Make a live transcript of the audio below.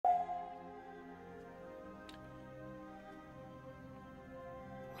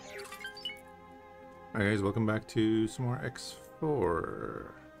Hi guys, welcome back to some more X4.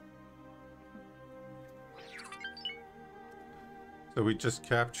 So we just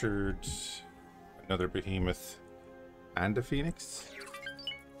captured another behemoth and a phoenix,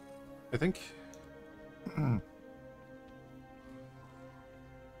 I think. Yeah,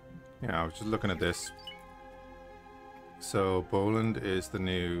 I was just looking at this. So Boland is the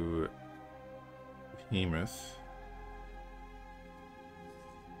new behemoth.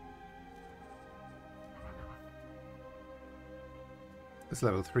 It's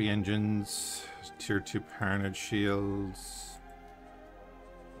level 3 engines, tier 2 Parnage shields.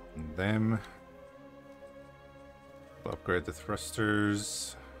 And them. We'll upgrade the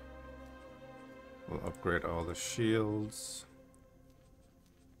thrusters. We'll upgrade all the shields.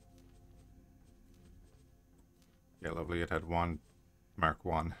 Yeah, lovely. It had one Mark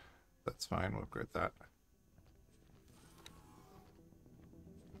 1. That's fine, we'll upgrade that.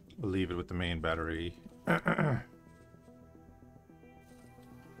 We'll leave it with the main battery.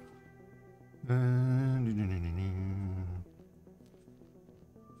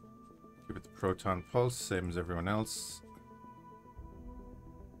 Give it the proton pulse, same as everyone else.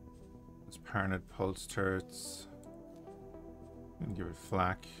 It's Parnid pulse turrets. And give it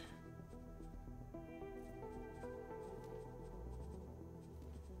flak.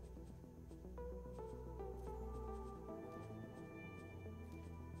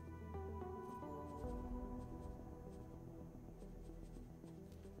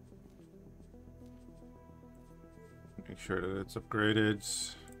 Make sure that it's upgraded.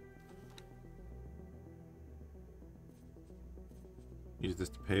 Use this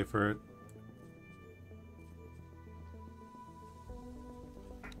to pay for it.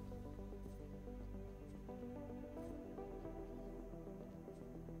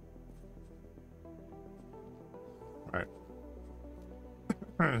 Right.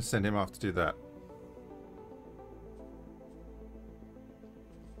 Send him off to do that.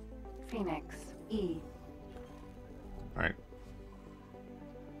 Phoenix E. Right.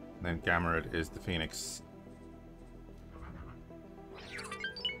 And then Gammarad is the Phoenix.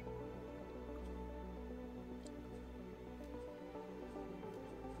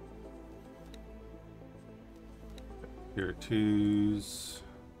 Tier 2s.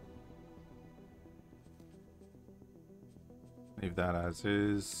 Leave that as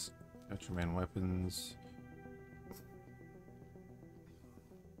is. Got your main weapons.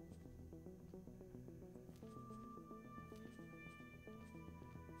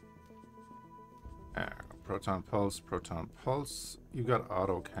 Proton pulse, proton pulse. You got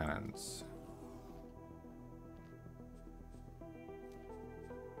auto cannons.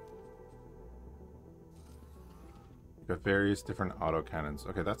 You got various different auto cannons.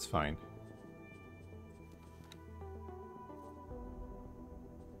 Okay, that's fine.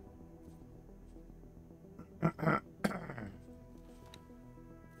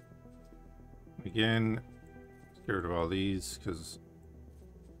 Again, let's get rid of all these because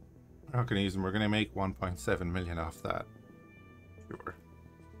we're not going to use them. We're going to make 1.7 million off that. Sure.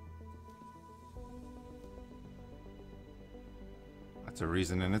 That's a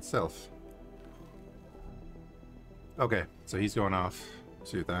reason in itself. Okay, so he's going off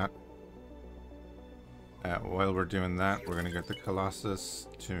to that. While we're doing that, we're going to get the Colossus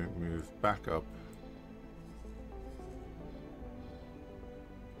to move back up.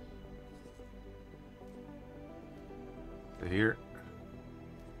 To here.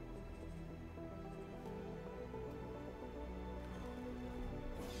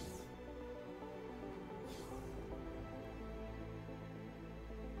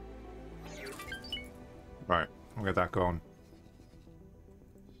 Right, we'll get that going.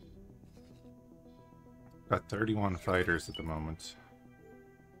 Got 31 fighters at the moment.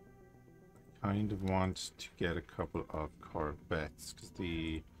 I kind of want to get a couple of Corvettes because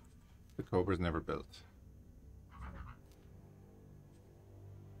the Cobra's never built.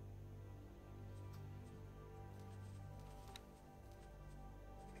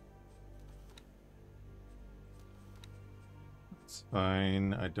 That's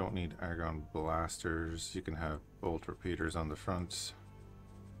fine. I don't need Argon blasters. You can have bolt repeaters on the front.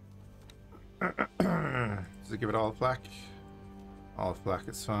 Does it give it all flak? All flak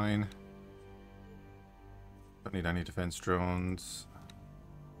is fine. Don't need any defense drones.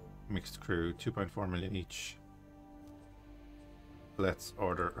 Mixed crew, 2.4 million each. Let's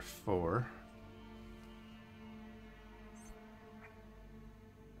order 4.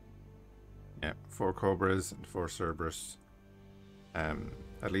 Yeah, 4 Cobras and 4 Cerberus.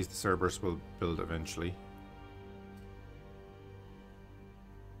 At least the Cerberus will build eventually.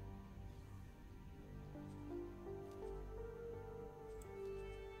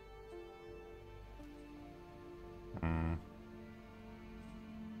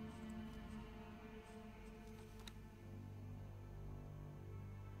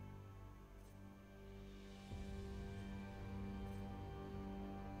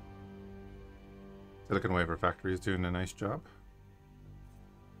 Silicon Wafer Factory is doing a nice job.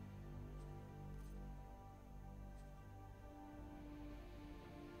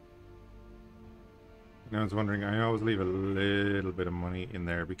 I was wondering, I always leave a little bit of money in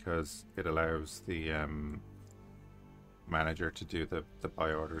there because it allows the manager to do the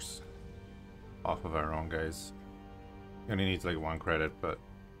buy orders off of our own guys. He only needs like 1 credit, but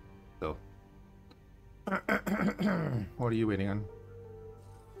still. What are you waiting on?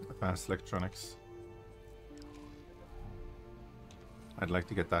 Advanced electronics. I'd like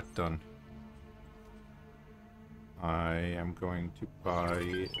to get that done. I am going to buy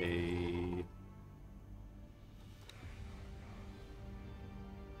a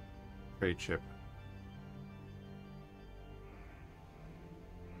trade ship.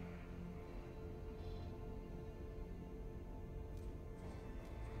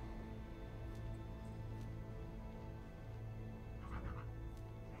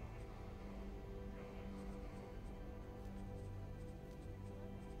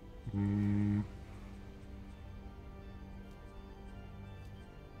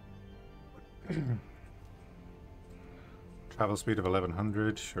 Travel speed of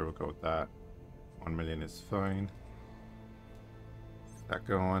 1100, sure, we'll go with that. 1 million is fine. Get that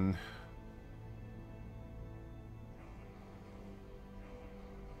going.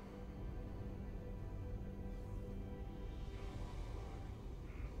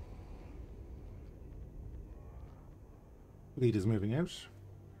 Lead is moving out.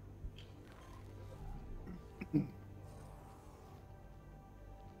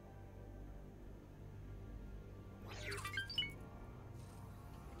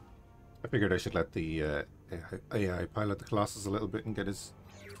 I figured I should let the AI pilot the Colossus a little bit and get his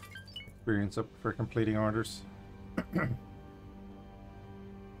experience up for completing orders.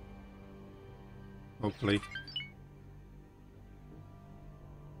 Hopefully.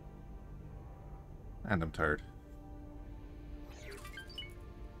 And I'm tired.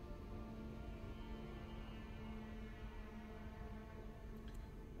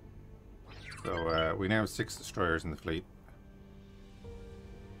 So we now have 6 destroyers in the fleet.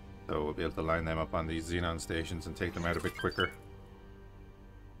 So we'll be able to line them up on these Xenon stations and take them out a bit quicker.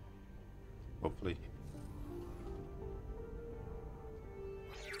 Hopefully.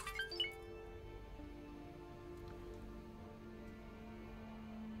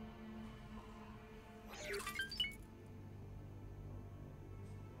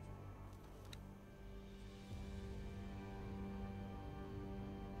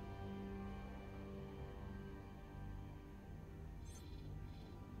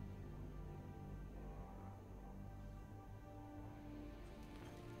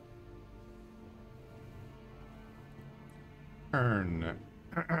 Turn.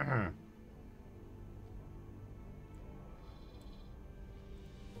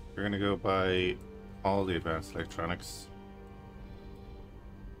 We're gonna go buy all the advanced electronics.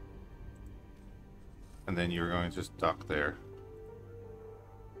 And then you're going to just dock there.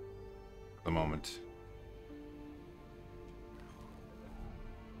 For the moment.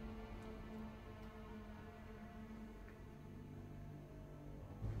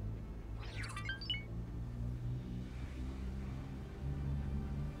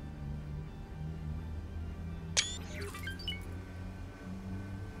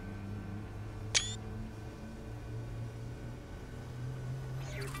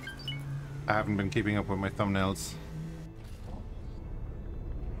 I haven't been keeping up with my thumbnails.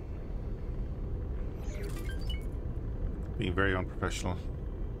 Being very unprofessional.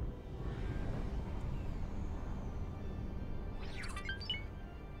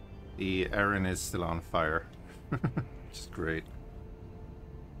 The Erin is still on fire. Which is great.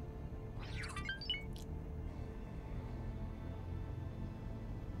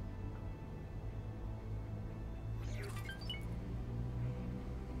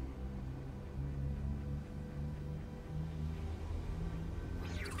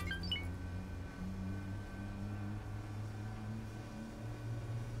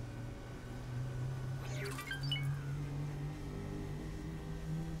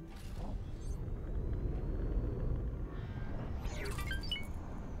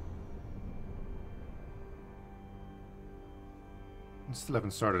 Still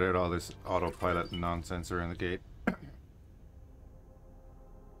haven't started out all this autopilot nonsense around the gate.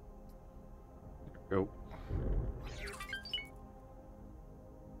 Go.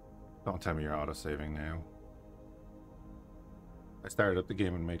 Don't tell me you're auto-saving now. I started up the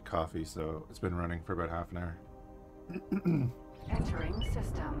game and made coffee, so it's been running for about half an hour. Entering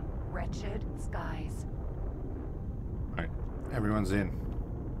system. Wretched skies. Right, everyone's in.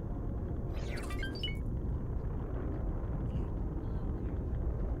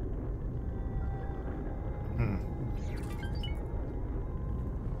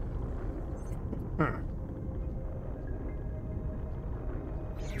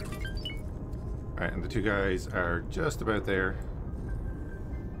 Right, and the two guys are just about there.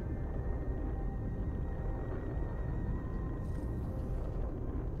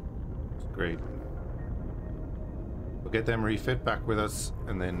 Great. We'll get them refit back with us,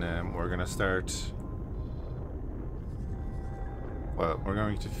 and then we're going to start... Well, we're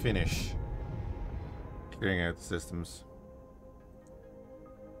going to finish clearing out the systems.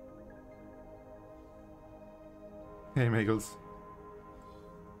 Hey, Miggles.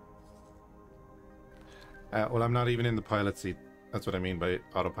 Well, I'm not even in the pilot seat. That's what I mean by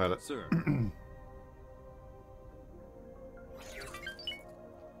autopilot. Sir. I'm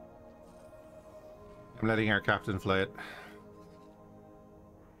letting our captain fly it.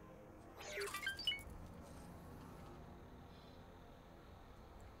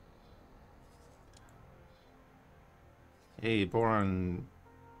 Hey, Boron.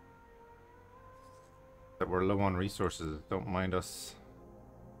 That we're low on resources. Don't mind us.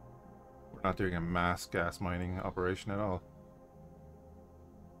 We're not doing a mass gas mining operation at all.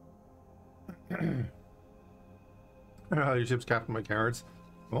 Are your ships captained by cowards?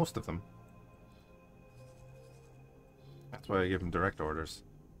 Most of them. That's why I give them direct orders.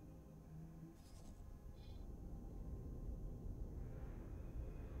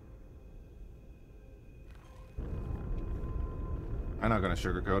 I'm not going to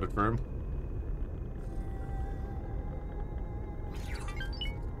sugarcoat it for him.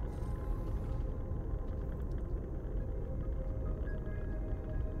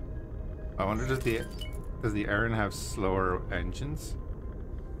 I wonder, does the Aaron have slower engines?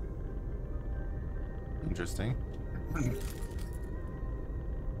 Interesting.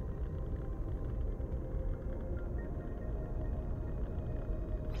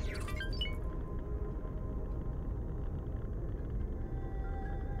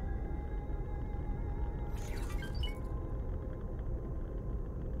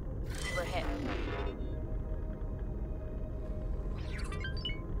 We're hit.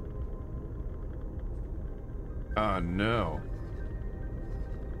 Oh no.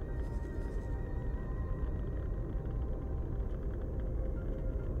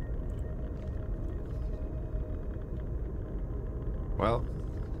 Well,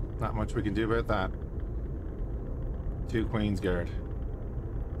 not much we can do about that. 2 Queen's Guard.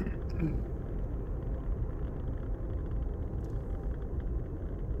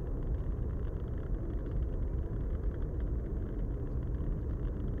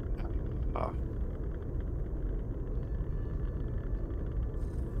 Oh.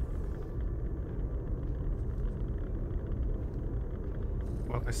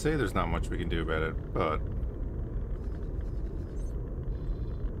 Well, I say there's not much we can do about it, but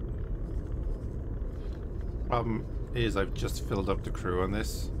problem is I've just filled up the crew on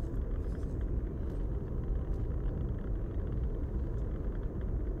this.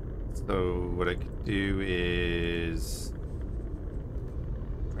 So what I could do is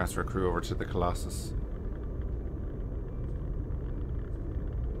transfer crew over to the Colossus.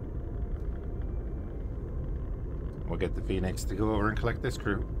 We'll get the Phoenix to go over and collect this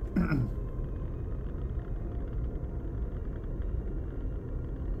crew.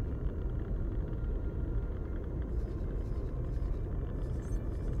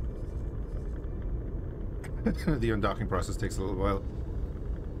 The undocking process takes a little while.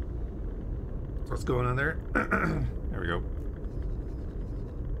 So what's going on there? There we go.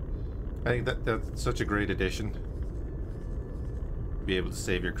 I think that's such a great addition. Be able to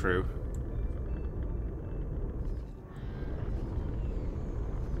save your crew.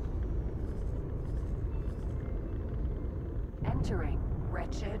 Entering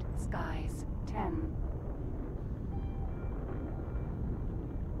wretched skies 10.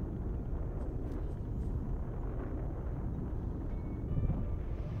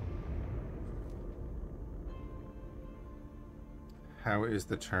 How is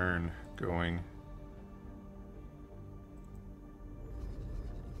the turn going?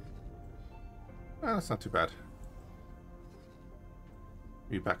 Well, that's not too bad.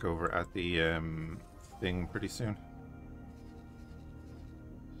 Be back over at the thing pretty soon.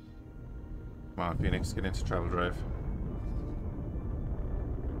 Come on, Phoenix, get into travel drive.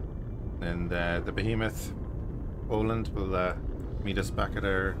 And the Behemoth, Poland, will meet us back at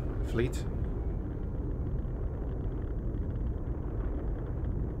our fleet.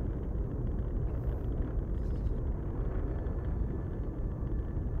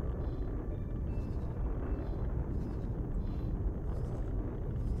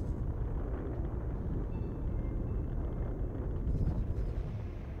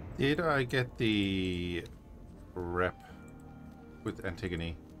 Did I get the rep with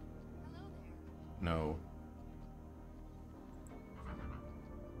Antigone? No.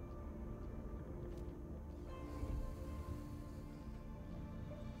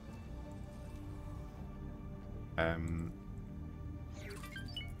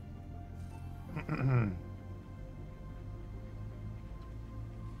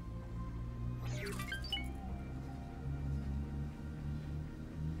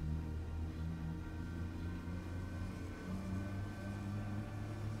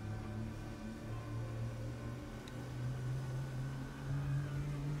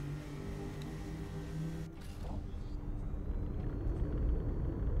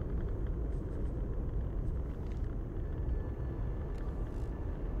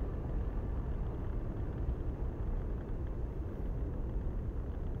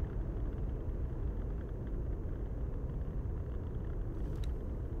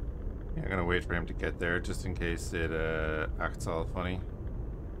 I'm gonna wait for him to get there just in case it acts all funny.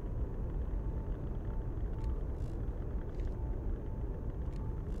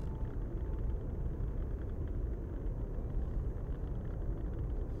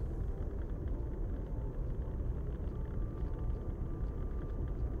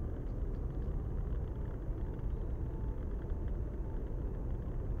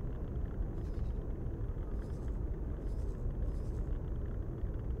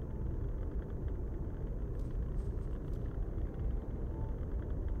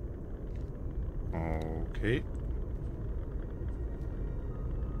 Okay.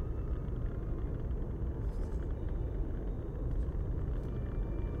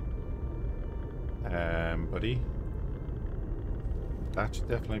 Buddy. That should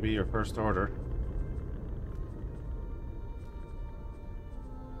definitely be your first order.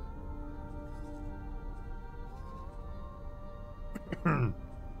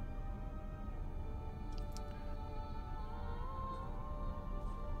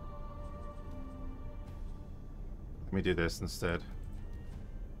 Let me do this instead.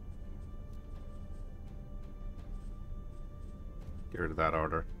 Get rid of that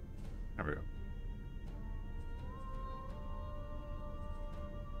order. There we go.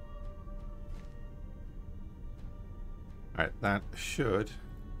 Alright, that should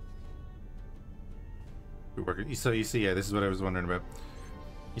be working. So you see, yeah, this is what I was wondering about.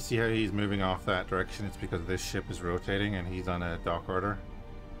 You see how he's moving off that direction? It's because this ship is rotating and he's on a dock order.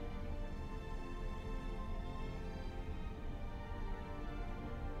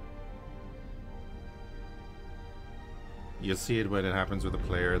 You'll see it when it happens with a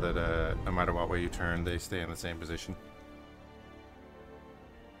player that no matter what way you turn, they stay in the same position.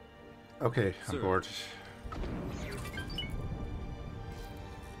 Okay, I'm bored.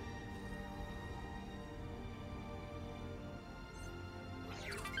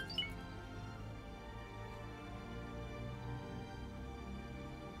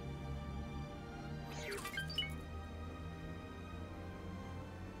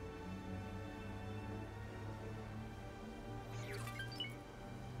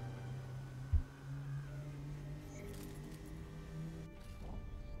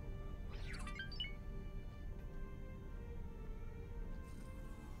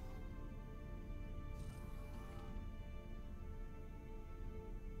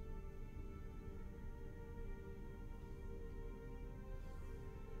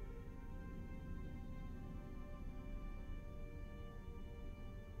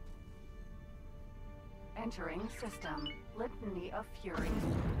 Entering system. Litany of Fury.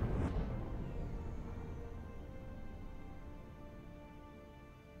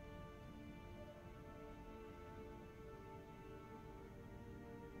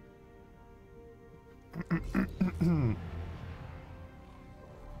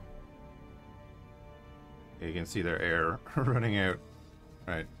 You can see their air running out.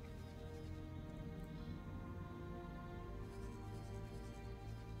 Right.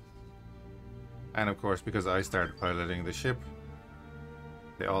 And of course, because I started piloting the ship,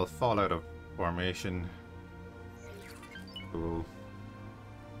 they all fall out of formation. Cool.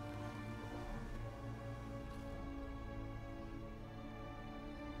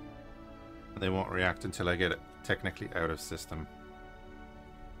 They won't react until I get it technically out of system.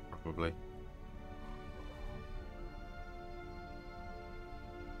 Probably.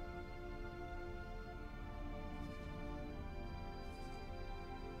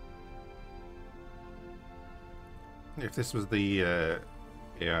 If this was the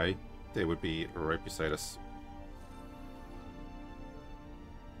AI, they would be right beside us.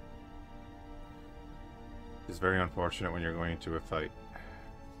 It's very unfortunate when you're going into a fight.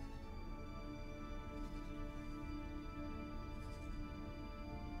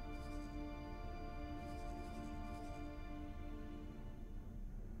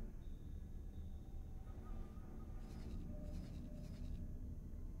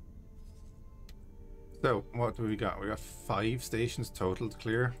 So, what do we got? We got 5 stations total to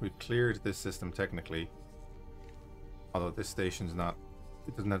clear. We've cleared this system technically. Although this station's not,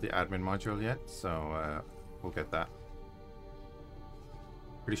 it doesn't have the admin module yet, so we'll get that.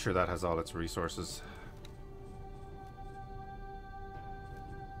 Pretty sure that has all its resources.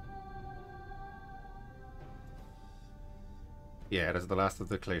 Yeah, it has the last of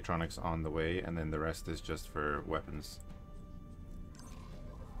the Claytronics on the way, and then the rest is just for weapons.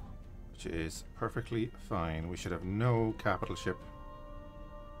 Which is perfectly fine. We should have no capital ship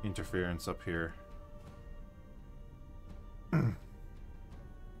interference up here.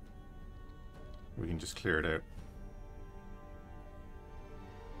 We can just clear it out.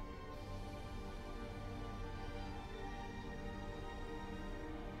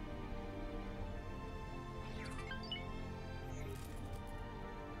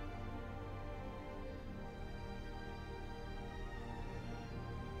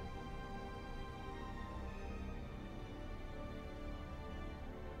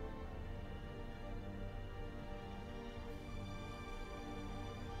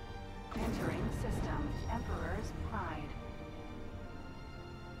 Entering system. Emperor's Pride.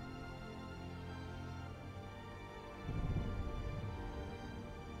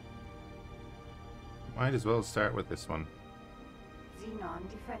 Might as well start with this one. Xenon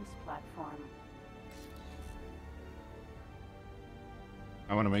defense platform.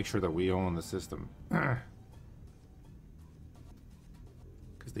 I want to make sure that we own the system. Because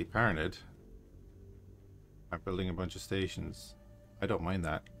the Paranid are building a bunch of stations. I don't mind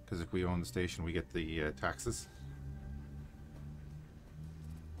that, because if we own the station, we get the taxes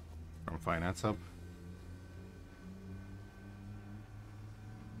from Finance Hub.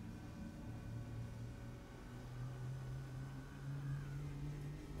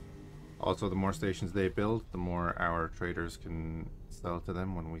 Also, the more stations they build, the more our traders can sell to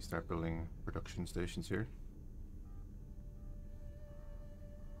them when we start building production stations here.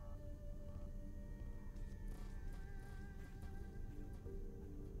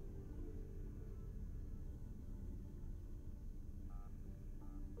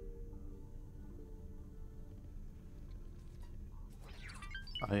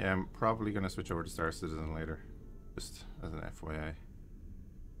 I am probably going to switch over to Star Citizen later, just as an FYI.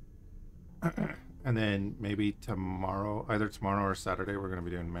 And then maybe tomorrow, either tomorrow or Saturday, we're going to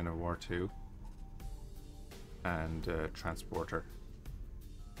be doing Men of War 2 and Transporter.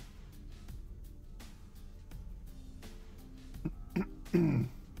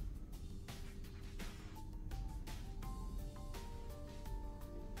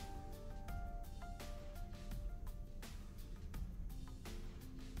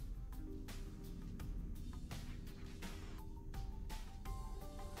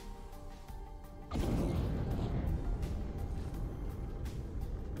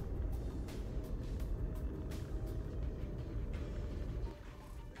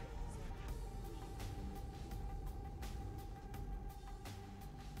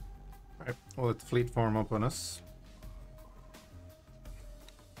 Alright, we'll let the fleet form up on us.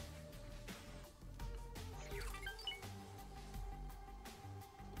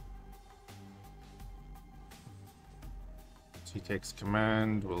 So he takes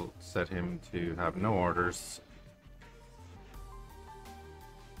command, we'll set him to have no orders.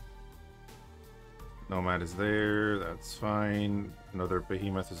 Nomad is there, that's fine. Another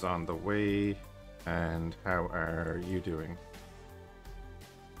behemoth is on the way. And how are you doing?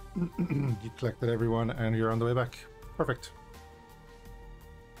 You collected everyone and you're on the way back. Perfect.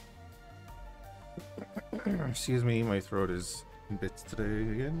 Excuse me, my throat is in bits today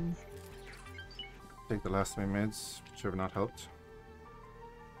again. Take the last of my meds, which have not helped.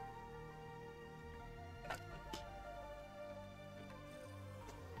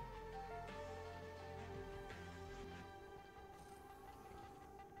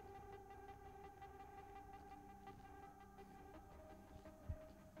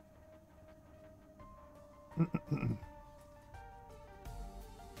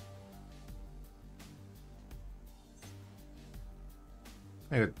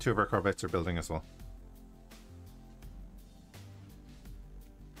 Yeah, two of our corvettes are building as well.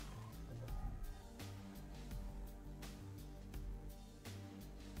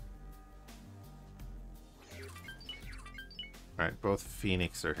 Alright, both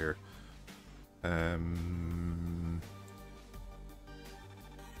Phoenix are here.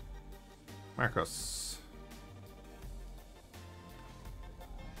 Marcos.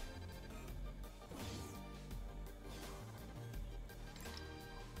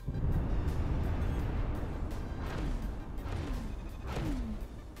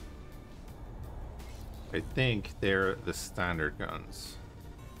 I think they're the standard guns.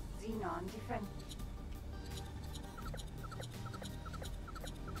 Xenon defense.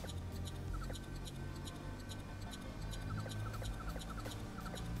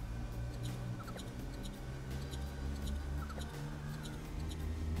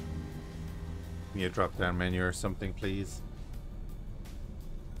 Give me a drop down menu or something, please.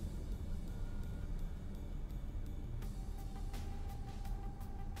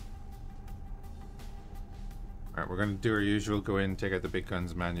 Alright, we're going to do our usual, go in, take out the big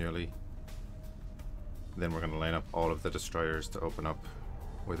guns manually. Then we're going to line up all of the destroyers to open up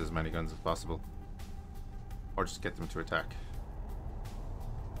with as many guns as possible. Or just get them to attack.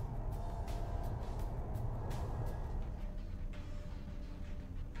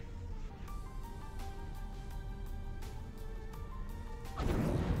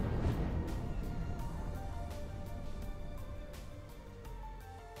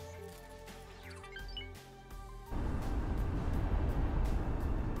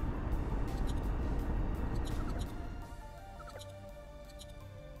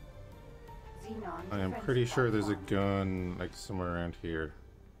 I am pretty sure there's a gun like somewhere around here.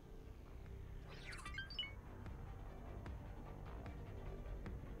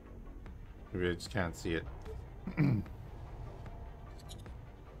 Maybe I just can't see it.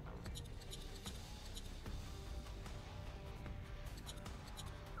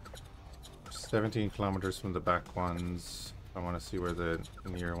 17 kilometers from the back ones. I want to see where the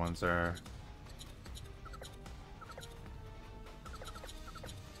near ones are.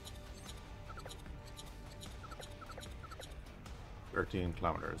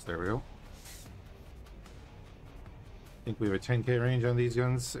 Kilometers. There we go. I think we have a 10k range on these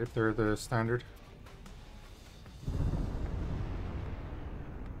guns if they're the standard.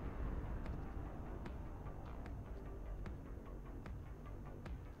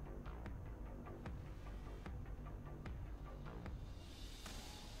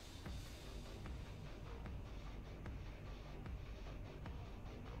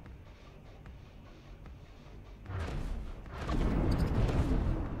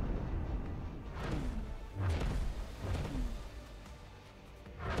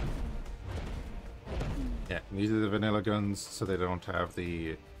 These are the vanilla guns, so they don't have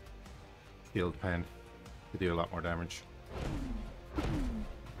the shield pen to do a lot more damage.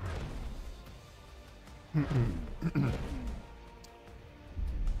 Non-defense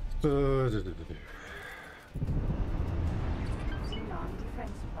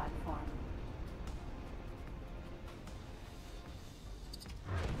platform.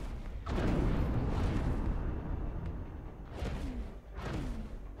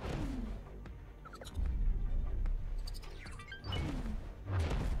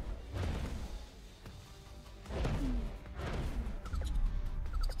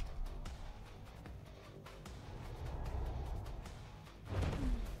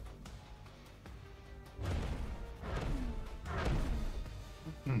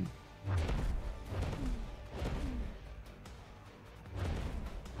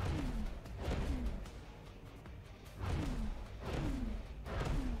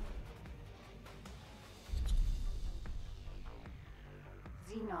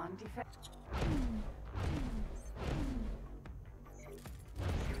 Non-defense.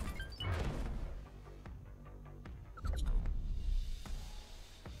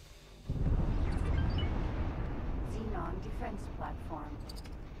 Non-defense platform.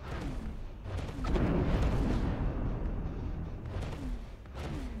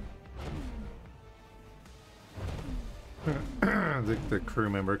 The crew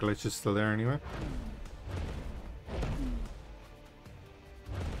member glitch is still there anyway.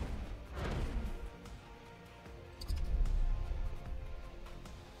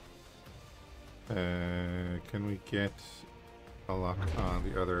 Can we get a lock on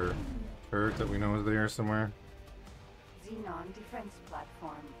the other turret that we know is there somewhere? Xenon defense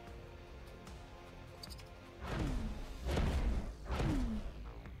platform.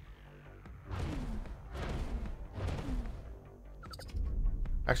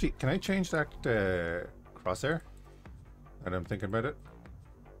 Actually, can I change that crosshair? And I'm thinking about it.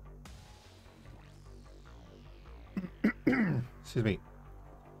 Excuse me.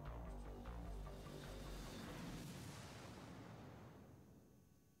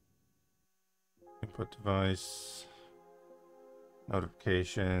 Input device,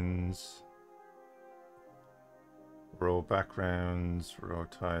 notifications, row backgrounds, row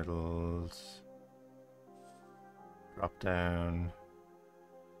titles, drop down,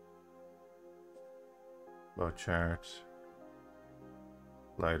 flow chart,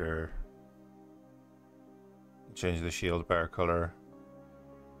 lighter, change the shield bar color,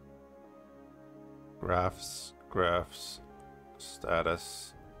 graphs,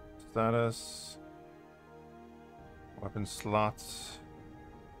 status, weapon slots,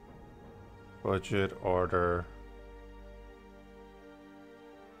 budget, order,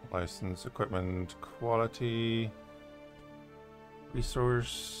 license, equipment, quality,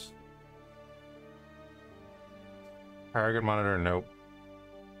 resource, Target monitor, nope.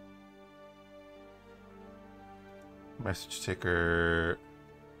 Message ticker.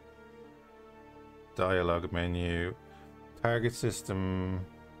 Dialogue menu. Target system.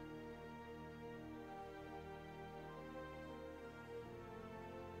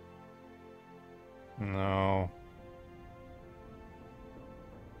 No.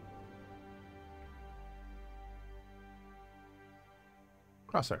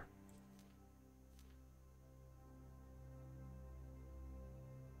 Crosshair.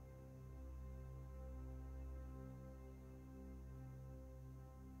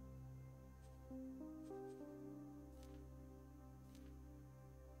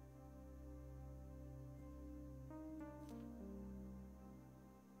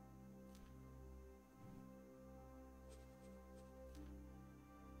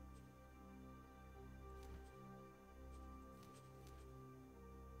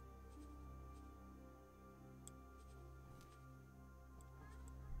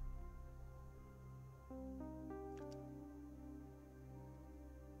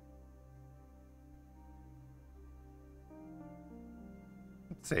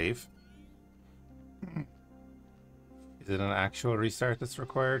 Save. Is it an actual restart that's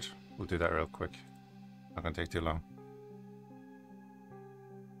required? We'll do that real quick. Not gonna take too long.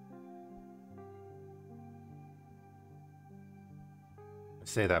 I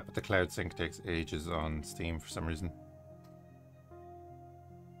say that, but the cloud sync takes ages on Steam for some reason.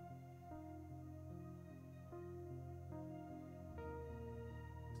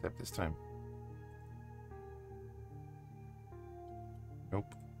 Except this time.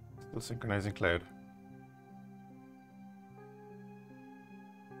 Nope. Still synchronizing cloud.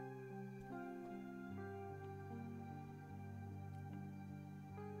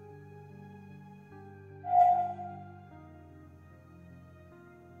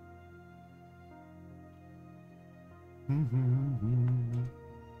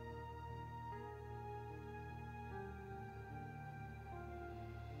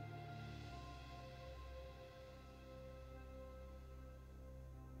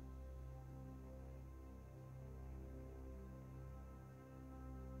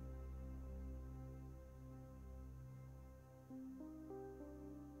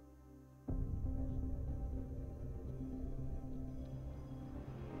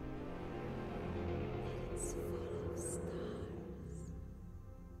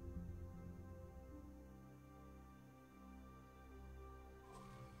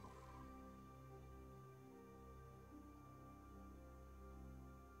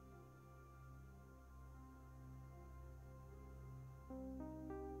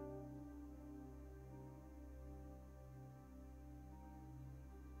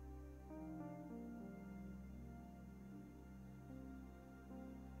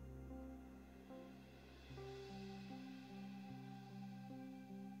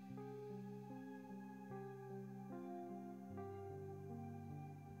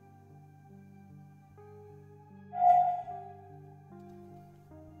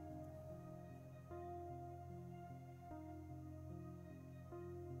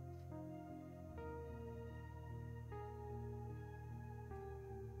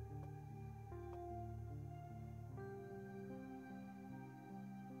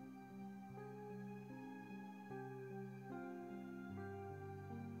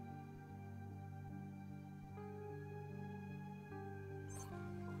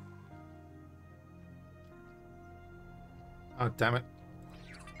 Oh, damn it.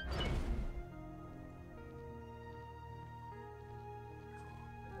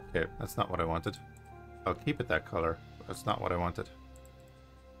 Okay, that's not what I wanted. I'll keep it that color, but that's not what I wanted.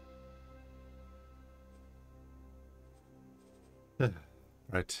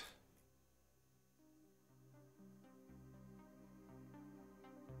 Right.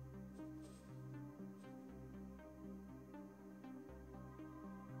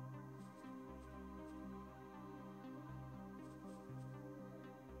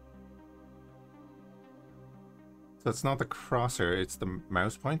 So it's not the crosshair, it's the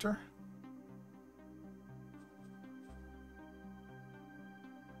mouse pointer?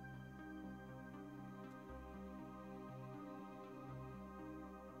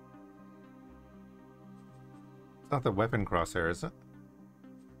 It's not the weapon crosshair, is it?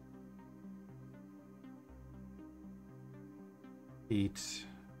 Heat,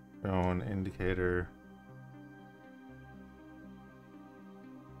 drone, indicator.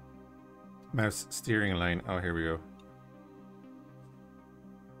 Mouse steering line. Oh, here we go.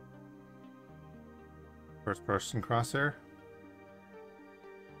 First person crosshair?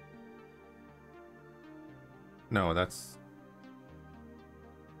 No, that's...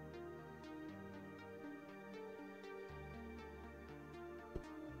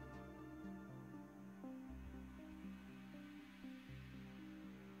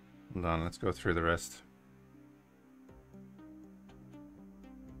 Hold on, let's go through the rest.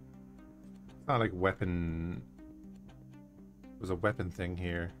 It's not like weapon... There's a weapon thing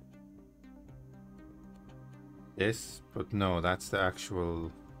here. This? But no, that's the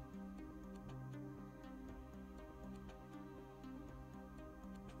actual...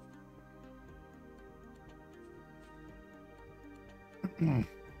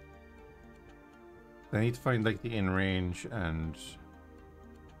 I need to find like the in range and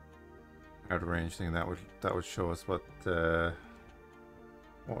out of range thing that would show us what we're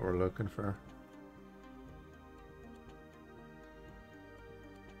looking for.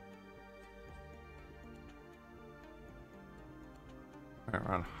 Alright,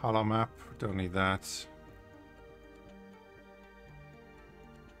 we're on hollow map. Don't need that.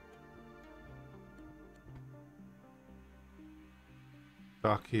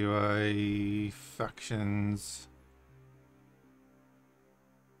 Dock UI, factions,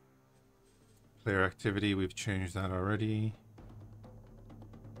 player activity, we've changed that already.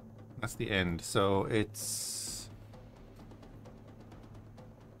 That's the end, so it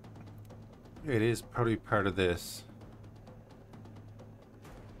is probably part of this.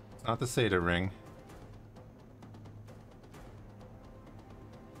 It's not the Seder ring.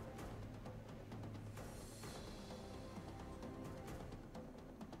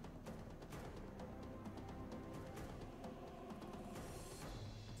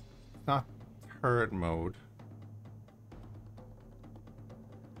 Not turret mode.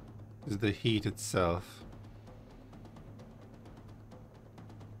 Is the heat itself.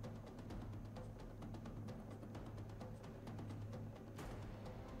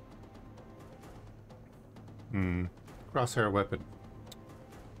 Crosshair weapon.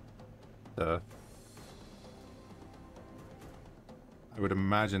 I would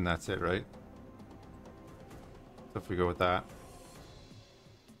imagine that's it, right? So if we go with that.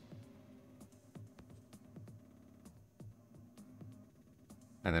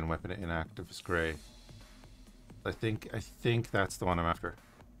 And then weapon inactive is gray. I think that's the one I'm after.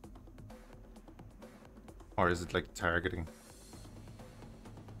 Or is it like targeting?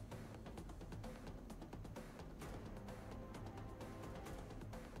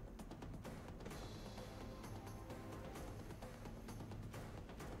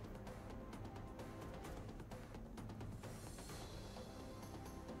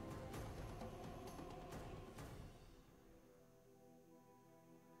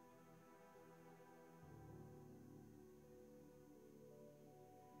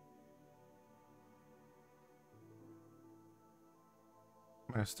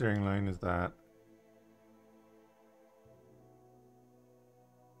 My steering line is that.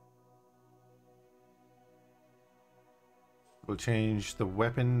 We'll change the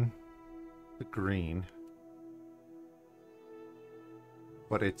weapon to green.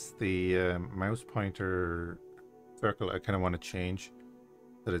 But it's the mouse pointer circle I kind of want to change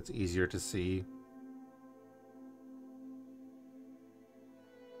so that it's easier to see.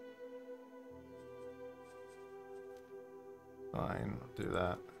 Fine, I'll do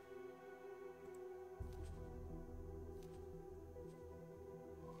that.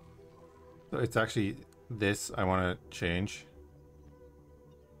 So it's actually this I want to change.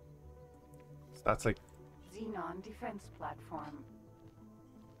 So that's like Xenon defense platform.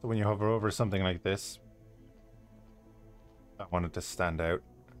 so when you hover over something like this, I want it to stand out,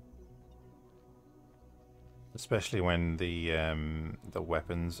 especially when the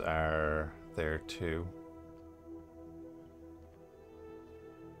weapons are there too.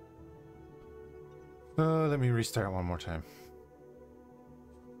 Let me restart one more time.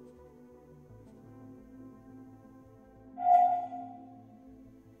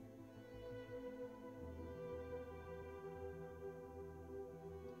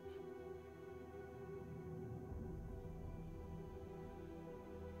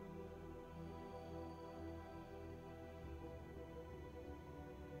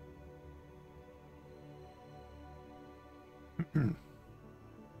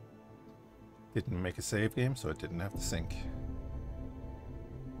 Didn't make a save game, so it didn't have to sync.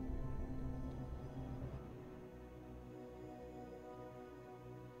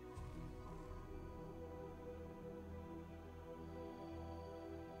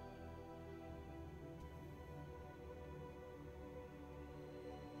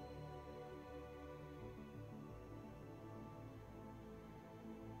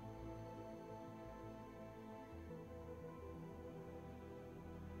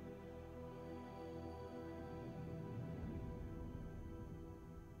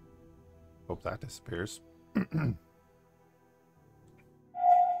 Hope that disappears.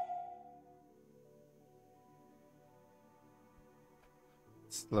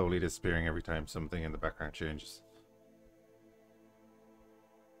 slowly disappearing every time something in the background changes.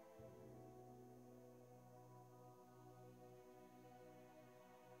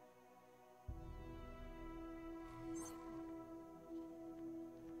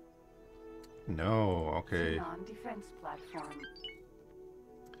 No, okay. Xenon defense platform.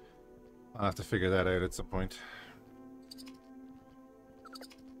 I'll have to figure that out at some point.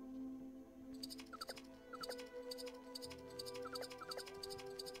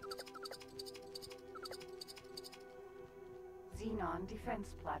 Xenon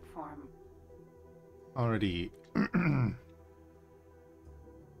defense platform. Already.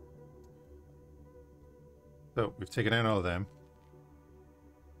 So, we've taken out all of them.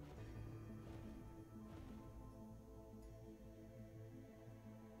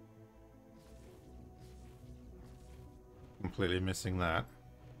 Completely missing that.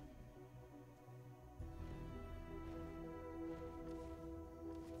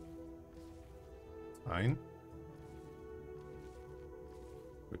 Fine.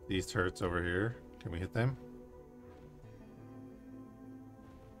 With these turrets over here, can we hit them?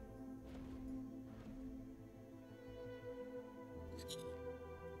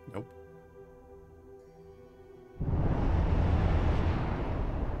 Nope.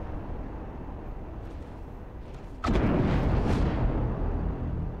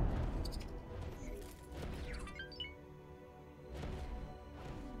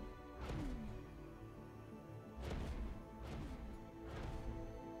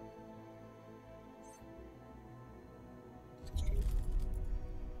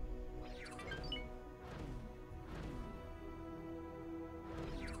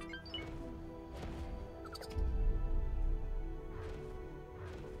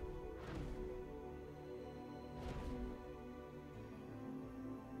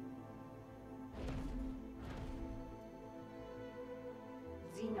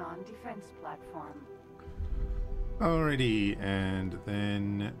 Xenon defense platform. Alrighty, and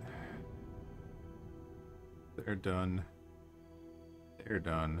then they're done. They're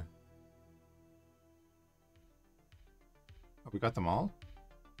done. Oh, we got them all?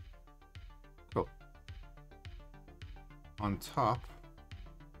 Cool. On top,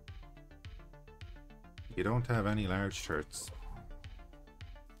 you don't have any large turrets.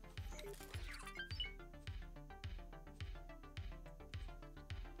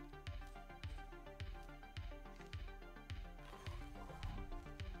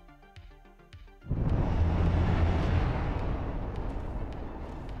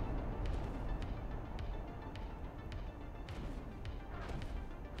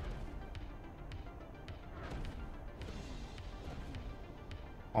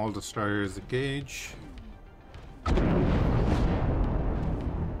 All destroyers engage.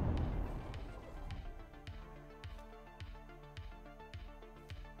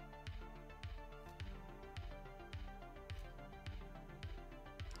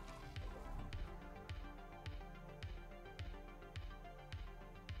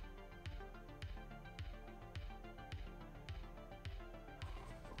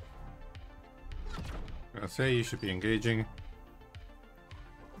 I'll say you should be engaging.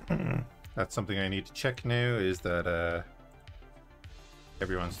 That's something I need to check now, is that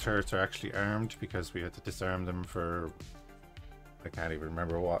everyone's turrets are actually armed, because we had to disarm them for I can't even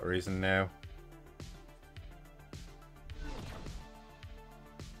remember what reason now.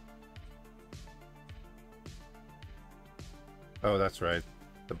 Oh, that's right,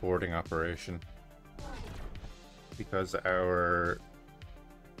 the boarding operation. Because our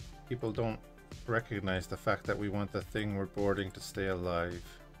people don't recognize the fact that we want the thing we're boarding to stay alive.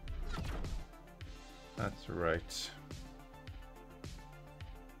 That's right.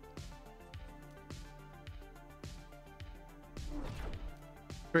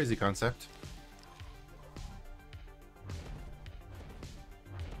 Crazy concept.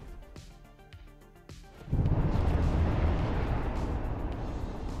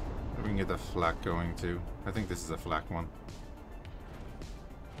 We can get the flak going too. I think this is a flak one.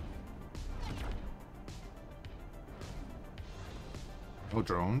 No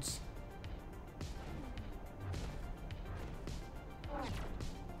drones.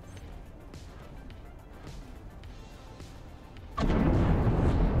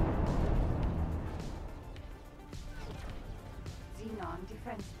 Xenon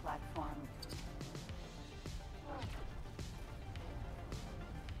defense platform.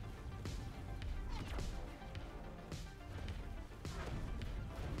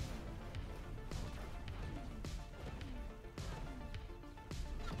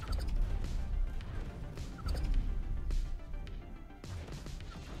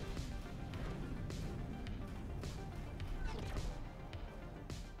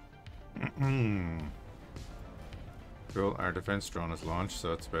 Cool, our defense drone is launched,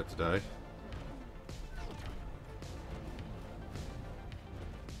 so it's about to die.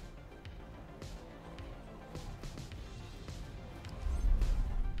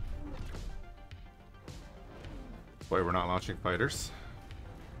 That's why we're not launching fighters.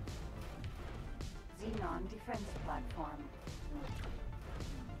 Xenon defense platform.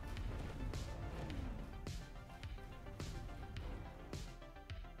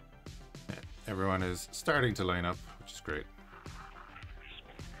 Everyone is starting to line up, which is great.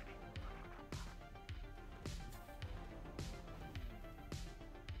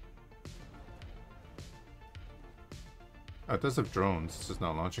 Oh, it does have drones, it's just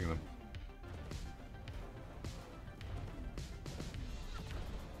not launching them.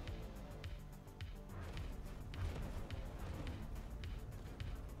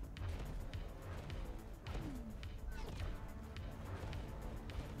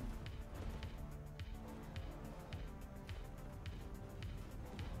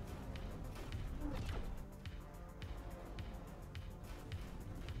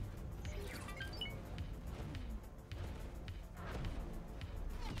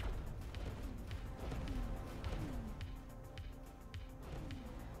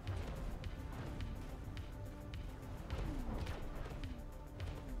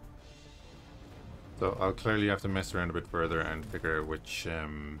 So I'll clearly have to mess around a bit further and figure out which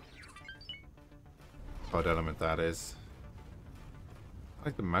pod element that is. I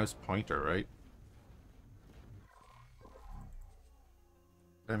like the mouse pointer, right?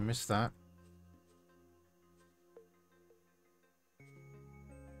 Did I miss that?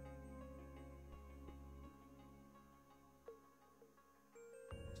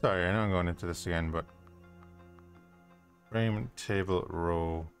 Sorry, I know I'm going into this again, but frame, table,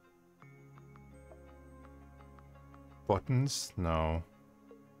 row. Buttons? No.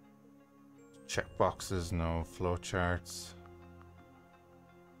 Checkboxes? No. Flowcharts.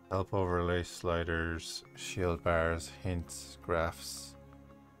 Help overlay sliders. Shield bars. Hints. Graphs.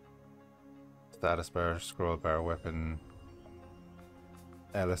 Status bar. Scroll bar. Weapon.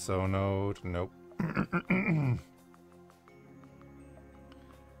 LSO node? Nope.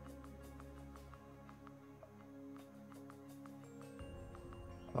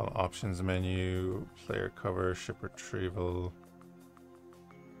 All options menu, player cover, ship retrieval.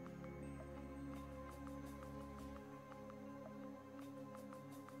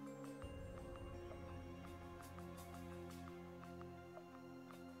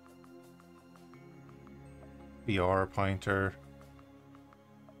 BR pointer.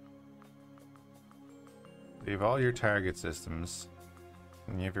 You have all your target systems,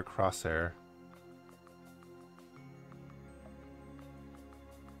 and you have your crosshair.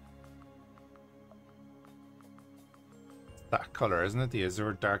 That color, isn't it? The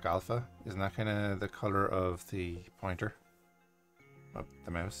Azure Dark Alpha? Isn't that kind of the color of the pointer? Of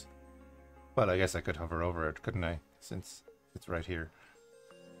the mouse? Well, I guess I could hover over it, couldn't I? Since it's right here.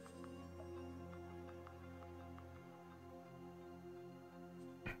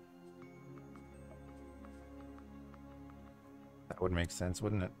 That would make sense,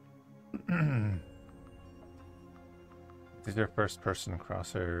 wouldn't it? These are first person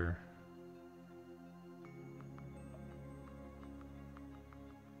crosshair.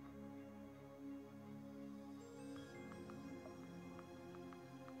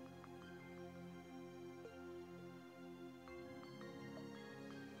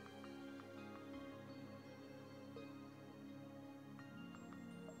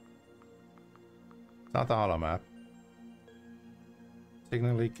 It's not the holo map.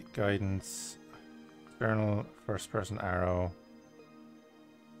 Signal leak guidance. External first person arrow.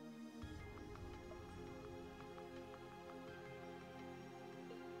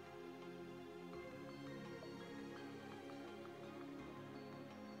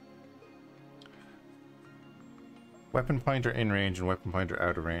 Weapon pointer in range and weapon pointer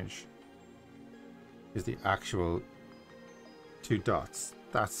out of range is the actual two dots.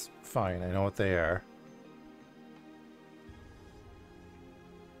 That's fine, I know what they are.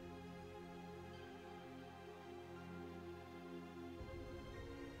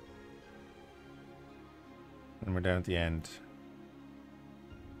 And we're down at the end.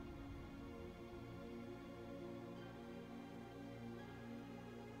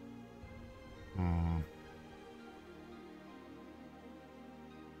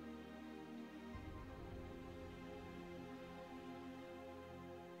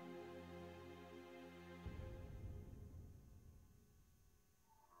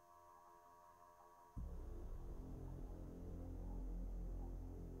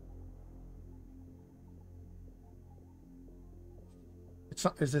 It's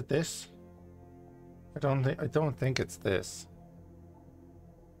not, is it this? I don't think it's this.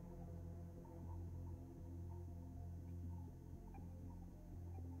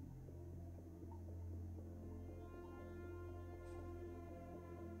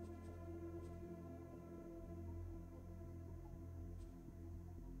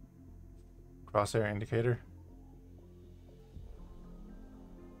 Crosshair indicator.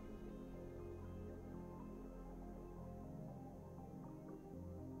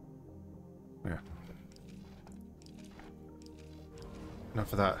 Yeah.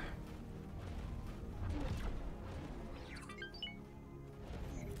 Enough of that.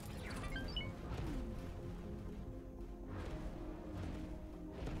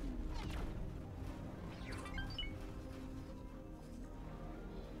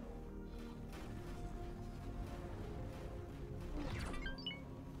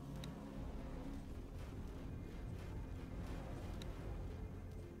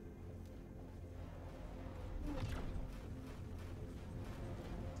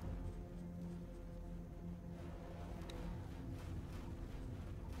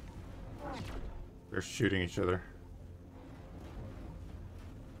 They're shooting each other.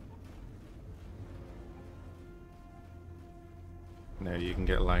 Now you can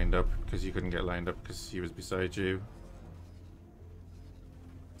get lined up because you couldn't get lined up because he was beside you.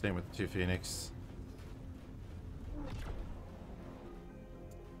 Same with the two Phoenix.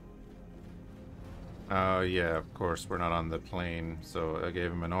 Oh yeah, of course, we're not on the plane, so I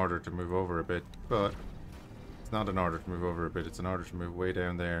gave him an order to move over a bit, but it's not an order to move over a bit, it's an order to move way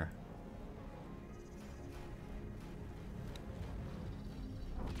down there.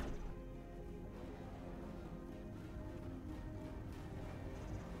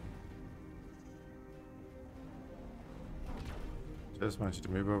 Just want you to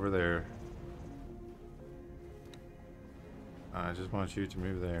move over there. I just want you to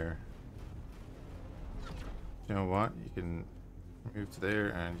move there. You know what? You can move to there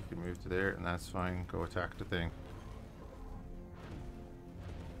and you can move to there, and that's fine. Go attack the thing.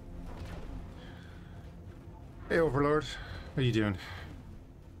 Hey, Overlord. How you doing?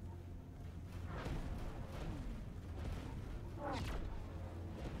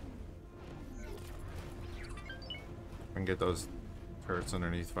 I can get those turrets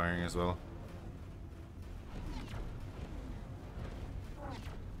underneath firing as well.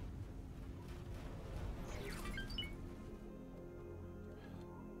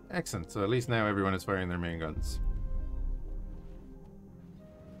 Excellent, so at least now everyone is firing their main guns.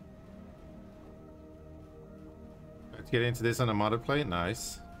 Let's get into this on a modded plate,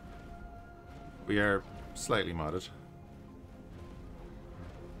 nice. We are slightly modded.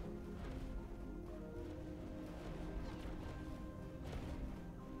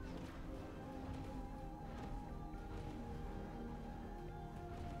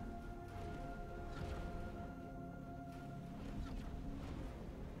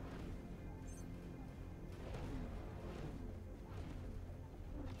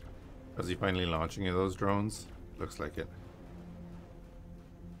 Was he finally launching those drones? Looks like it.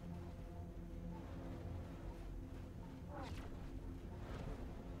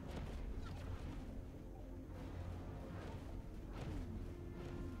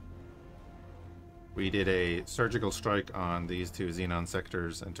 We did a surgical strike on these two Xenon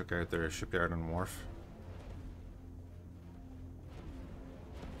sectors and took out their shipyard and wharf.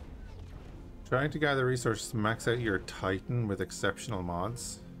 Trying to gather resources to max out your Titan with exceptional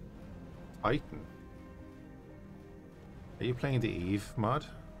mods. Titan? Are you playing the Eve mod?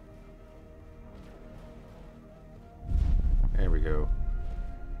 There we go.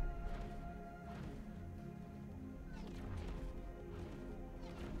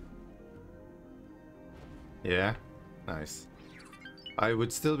 Yeah, nice. I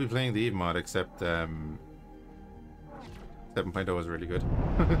would still be playing the Eve mod, except 7.0 is really good.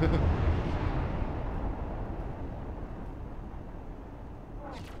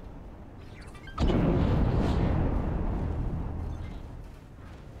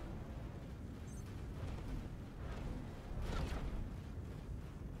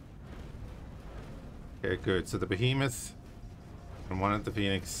 Okay, good. So the Behemoth and one of the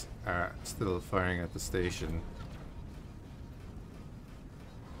Phoenix are still firing at the station.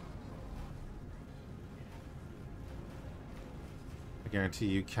 I guarantee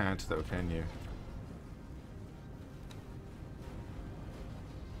you can't though, can you?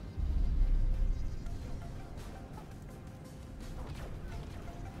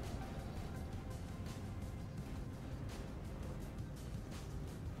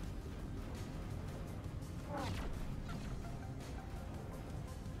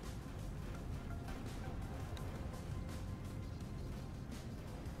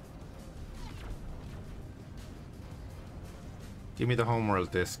 Give me the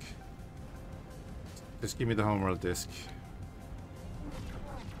homeworld disc. Just give me the homeworld disc.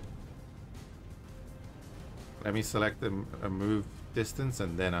 Let me select a move distance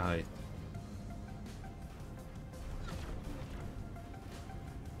and then a height.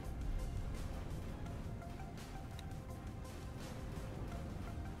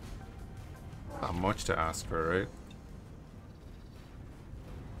 Not much to ask for, right?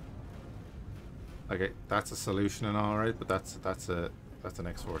 Okay, that's a solution and all right, but that's an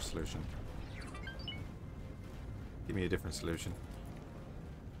X4 solution. Give me a different solution.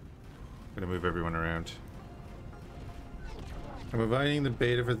 I'm gonna move everyone around. I'm avoiding the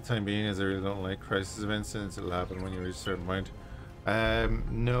beta for the time being as I really don't like crisis events since it'll happen when you reach a certain point.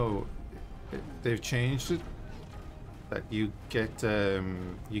 No, they've changed it. That you get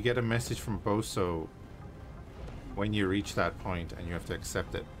a message from Boso when you reach that point and you have to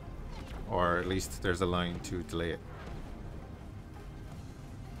accept it. Or at least there's a line to delay it.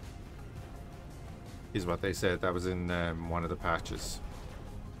 Is what they said. That was in one of the patches.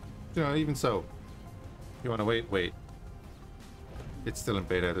 You know, even so, you want to wait. It's still in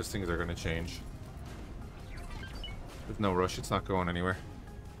beta. Those things are going to change. There's no rush. It's not going anywhere.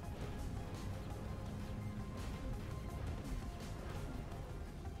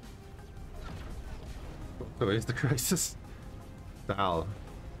 So is the crisis? Dal.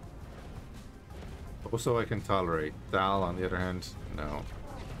 Also, I can tolerate. Dal, on the other hand, no.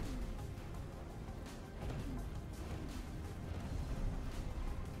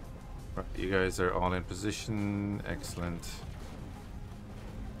 Right, you guys are all in position. Excellent.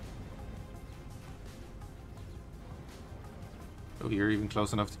 Oh, you're even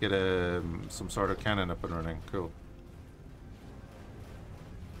close enough to get some sort of cannon up and running. Cool.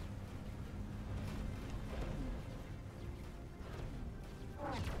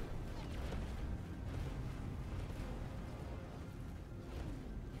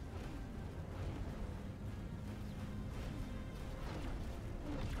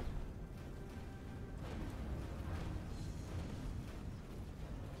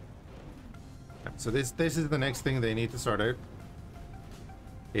 So this is the next thing they need to sort out.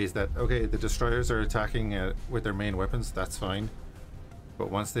 Is that, okay, the destroyers are attacking with their main weapons, that's fine.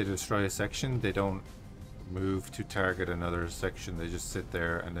 But once they destroy a section, they don't move to target another section, they just sit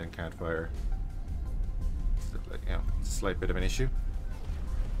there and then can't fire. So, like, you know, it's a slight bit of an issue.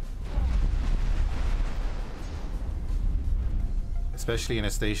 Especially in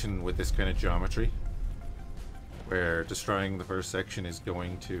a station with this kind of geometry, where destroying the first section is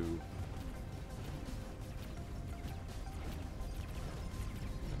going to...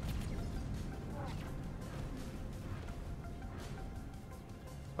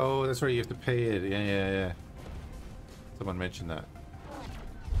 Oh, that's right, you have to pay it. Yeah. Someone mentioned that.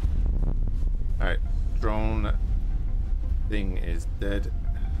 Alright, drone thing is dead.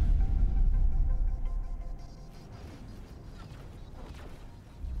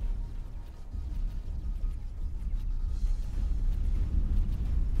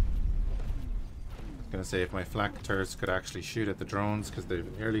 I was gonna say if my flak turrets could actually shoot at the drones, because they've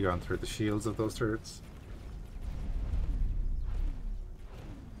nearly gone through the shields of those turrets.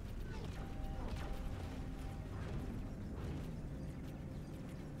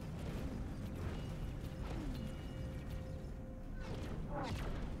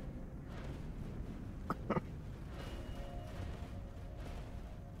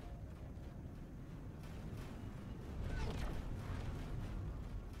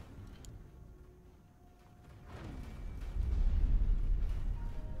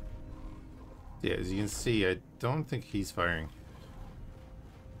 Yeah, as you can see, I don't think he's firing.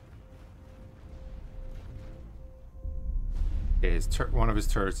 Yeah, one of his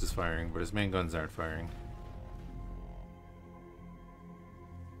turrets is firing, but his main guns aren't firing.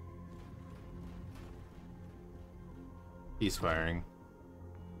 He's firing.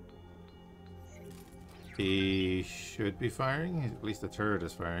 He should be firing. At least the turret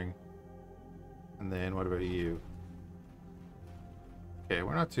is firing. And then what about you? Okay,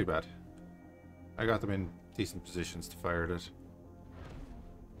 we're not too bad. I got them in decent positions to fire at it.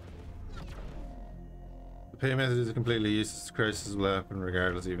 The pay method is completely useless. Crisis will happen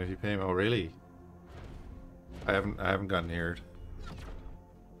regardless, even if you pay me. Oh, really? I haven't gotten near it.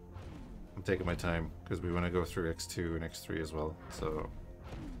 I'm taking my time because we want to go through X2 and X3 as well. So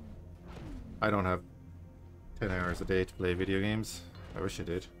I don't have 10 hours a day to play video games. I wish I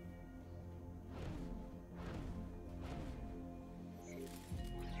did.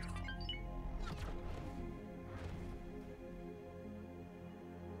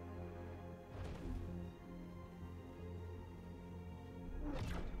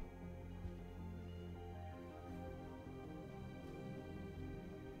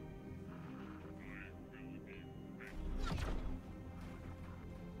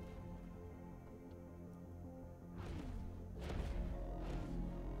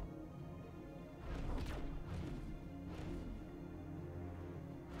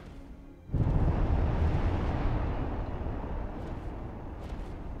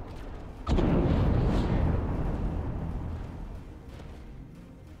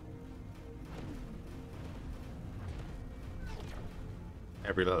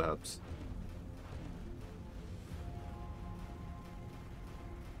 Every little helps.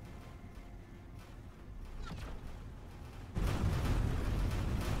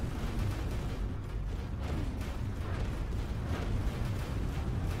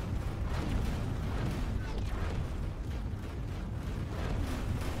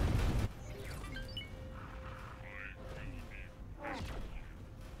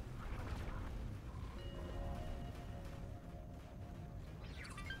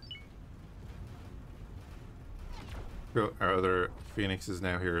 Our other Phoenix is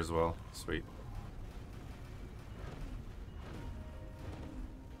now here as well. Sweet.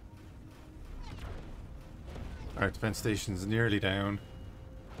 Alright, defense station's nearly down.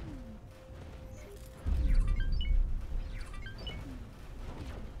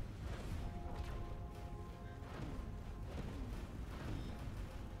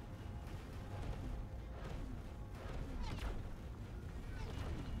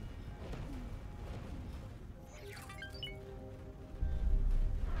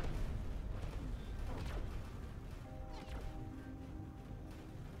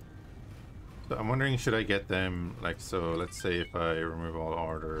 So I'm wondering, should I get them, like, so let's say if I remove all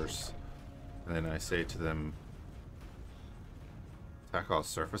orders and then I say to them attack all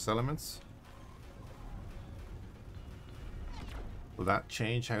surface elements, will that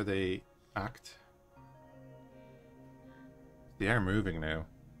change how they act? They are moving now.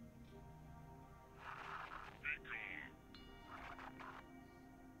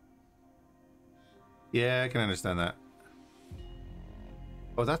 Yeah, I can understand that.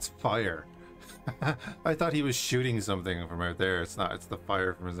 Oh, that's fire. I thought he was shooting something from out there. It's not, it's the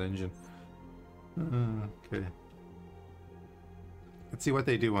fire from his engine. Okay. Let's see what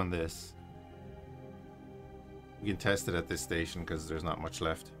they do on this. We can test it at this station because there's not much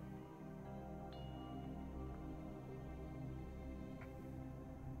left.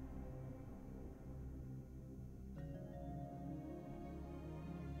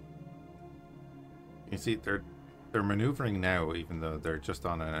 You see, they're maneuvering now, even though they're just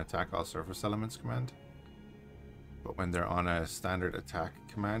on an attack all surface elements command. But when they're on a standard attack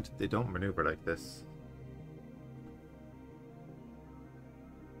command, they don't maneuver like this.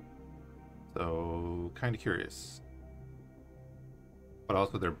 So, kind of curious. But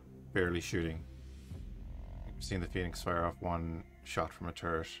also they're barely shooting. I've seen the Phoenix fire off one shot from a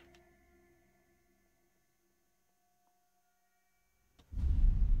turret.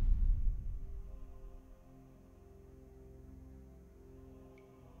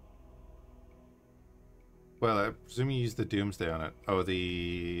 Well, I presume you use the Doomsday on it. Oh,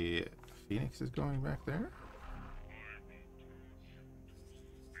 the Phoenix is going back there?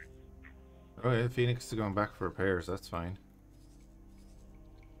 Oh yeah, Phoenix is going back for repairs, that's fine.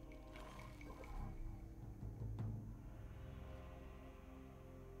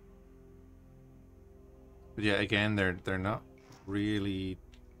 But yeah, again, they're not really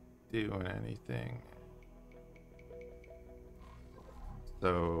doing anything.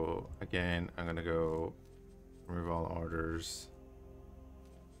 So again, I'm gonna go remove all orders.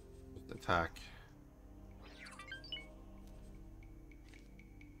 Just attack.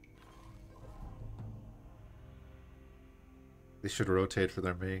 They should rotate for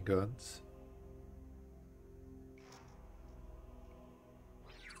their main guns.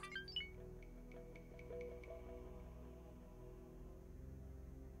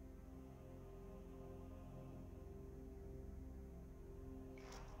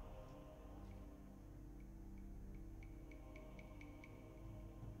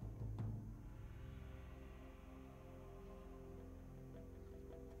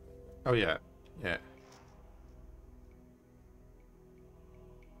 Oh yeah, yeah.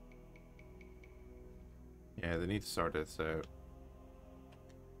 Yeah, they need to sort this out.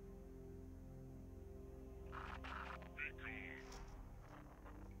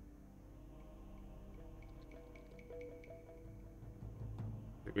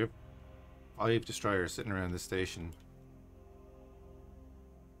 We have 5 destroyers sitting around the station.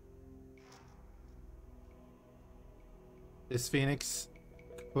 This Phoenix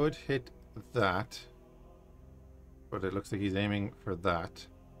could hit that, but it looks like he's aiming for that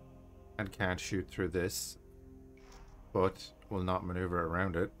and can't shoot through this, but will not maneuver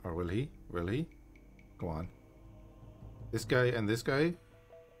around it. Or will he? Will he? Go on. This guy and this guy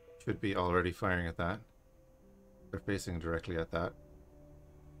should be already firing at that. They're facing directly at that.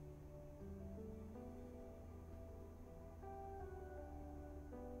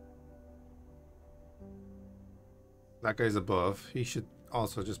 That guy's above. He should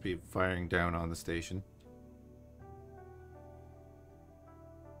also just be firing down on the station.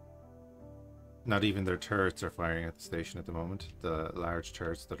 Not even their turrets are firing at the station at the moment. The large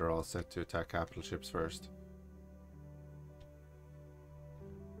turrets that are all set to attack capital ships first.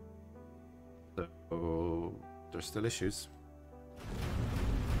 So there's still issues.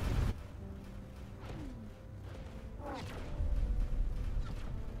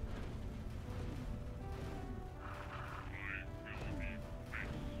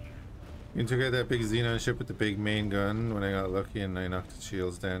 You took out that big Xenon ship with the big main gun when I got lucky and I knocked its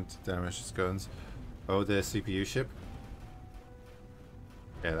shields down to damage its guns. Oh, the CPU ship?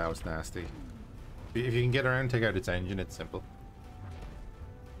 Yeah, that was nasty. If you can get around and take out its engine, it's simple.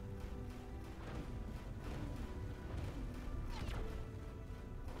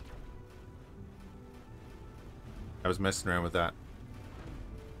 I was messing around with that.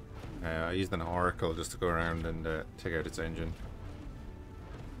 I used an oracle just to go around and take out its engine.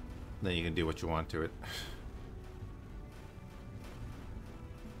 Then you can do what you want to it.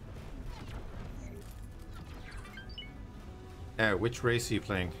 Which race are you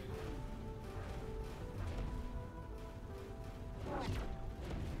playing?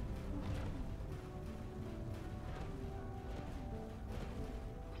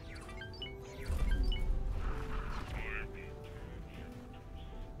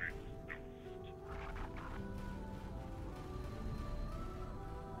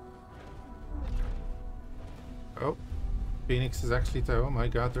 Oh, Phoenix is actually, oh my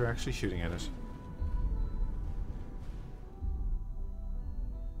god, they're actually shooting at it.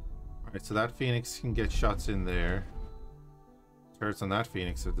 Alright, so that Phoenix can get shots in there. Turrets on that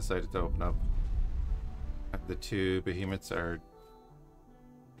Phoenix have decided to open up. And the two behemoths are,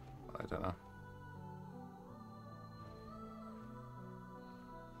 I don't know.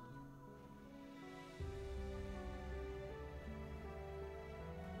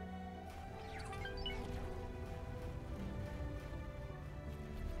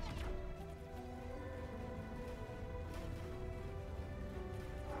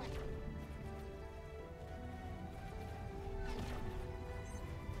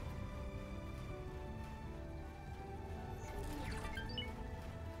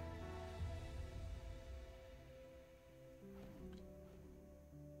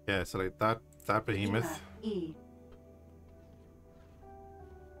 Yeah, so like that behemoth. E.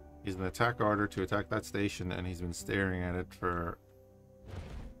 He's an attack order to attack that station, and he's been staring at it for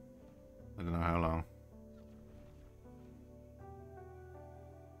I don't know how long.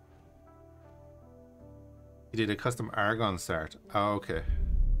 He did a custom ARGON start. Oh, okay.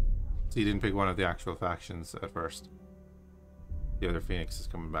 So he didn't pick one of the actual factions at first. The other Phoenix is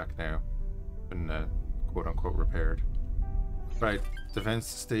coming back now. Been quote unquote repaired. Right, defense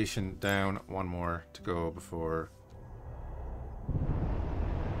station down. One more to go before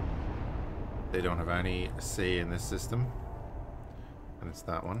they don't have any say in this system. And it's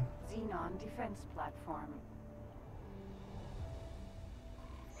that one. Xenon defense platform.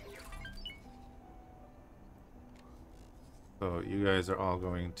 So you guys are all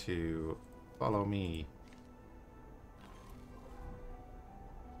going to follow me.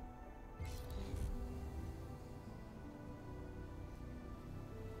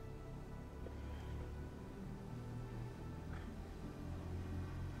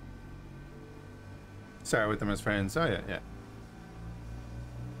 Start with them as friends. Oh yeah, yeah.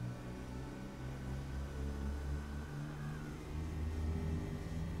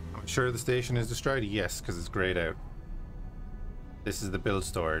 I'm sure the station is destroyed. Yes, because it's grayed out. This is the build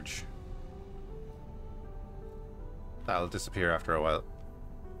storage. That'll disappear after a while.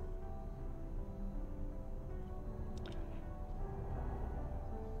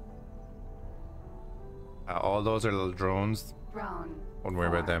 All those are little drones. Brown. Don't worry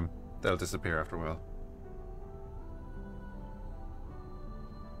about them. They'll disappear after a while.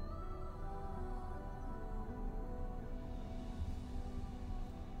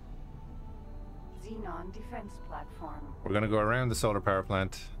 Xenon defense platform. We're gonna go around the solar power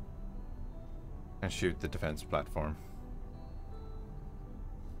plant and shoot the defense platform.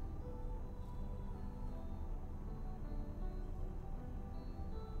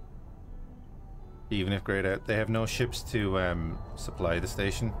 Even if grayed out, they have no ships to supply the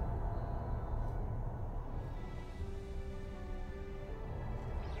station.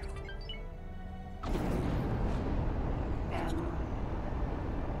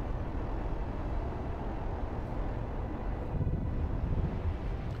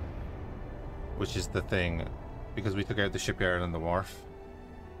 Which is the thing, because we took out the shipyard and the wharf.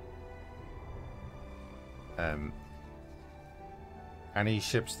 Any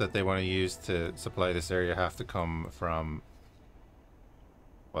ships that they want to use to supply this area have to come from,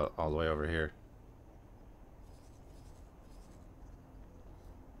 well, all the way over here.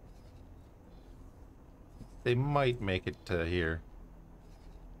 They might make it to here.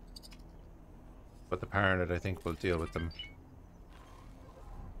 But the Paranoid, I think, will deal with them.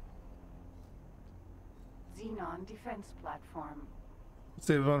 Xenon defense platform.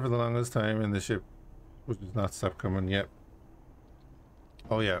 Stayed on for the longest time in the ship, which has not stopped coming yet.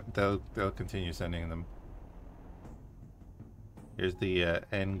 Oh yeah, they'll continue sending them. Here's the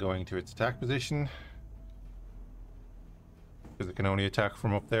N going to its attack position. Because it can only attack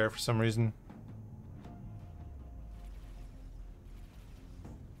from up there for some reason.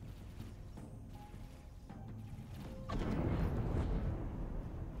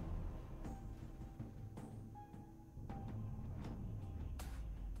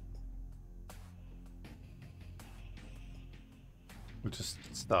 We'll just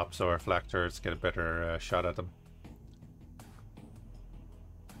stop so our flak turrets get a better shot at them.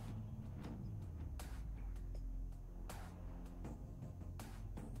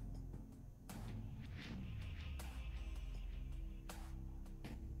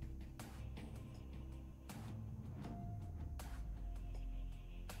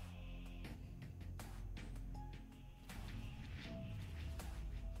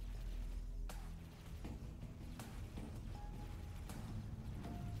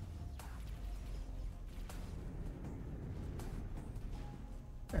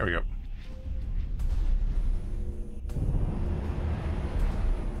 There we go.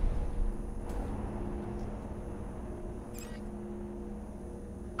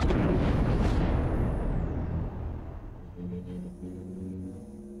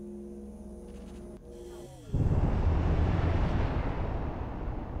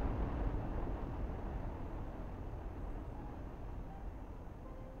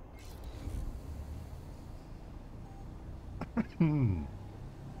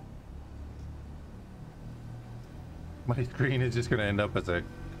 My screen is just going to end up as a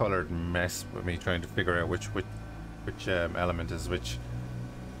colored mess with me trying to figure out which element is which.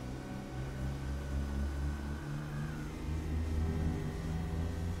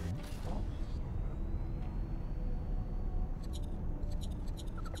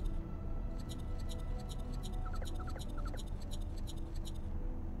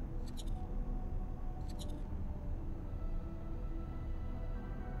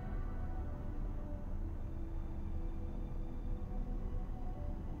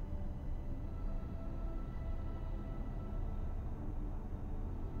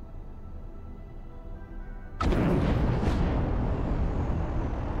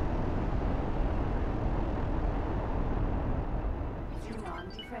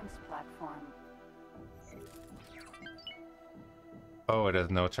 Oh, it has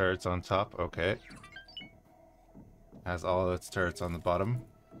no turrets on top. Okay. Has all its turrets on the bottom.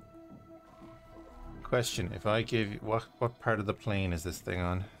 Question: if I give you what part of the plane is this thing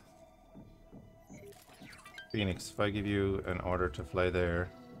on? Phoenix, if I give you an order to fly there.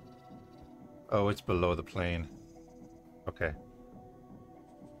 Oh, it's below the plane. Okay.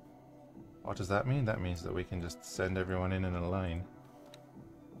 What does that mean? That means that we can just send everyone in a line.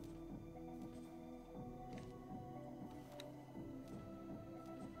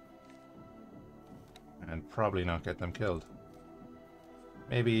 And probably not get them killed.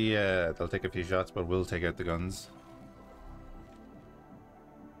 Maybe they'll take a few shots, but we'll take out the guns.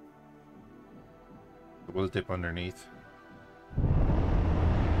 We'll dip underneath.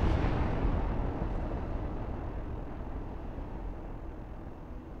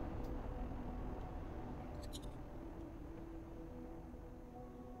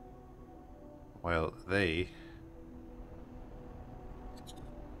 While they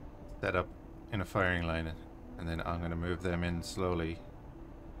set up in a firing line, and then I'm going to move them in slowly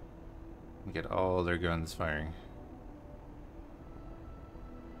and get all their guns firing.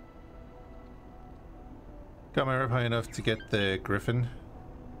 Got my rep high enough to get the Griffin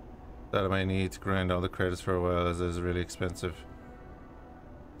that I might need to grind all the credits for a while, as it is really expensive.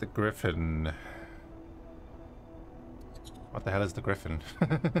 The Griffin. What the hell is the Griffin?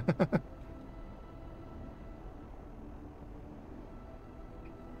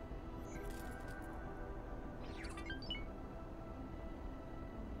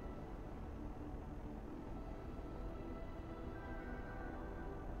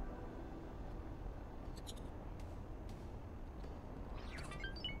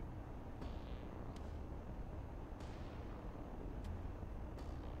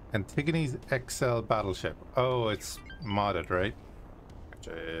 Antigone's XL battleship. Oh, it's modded, right?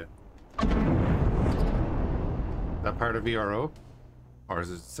 Gotcha. That part of VRO? Or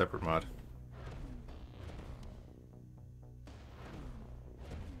is it a separate mod?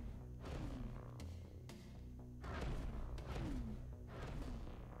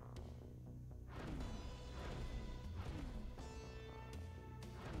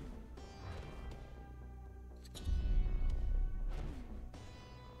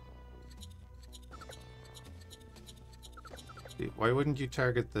 Why wouldn't you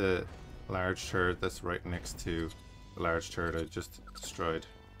target the large turret that's right next to the large turret I just destroyed?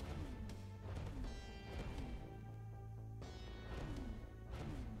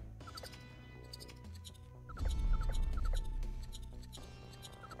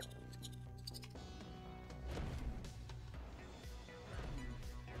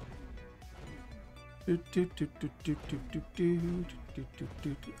 I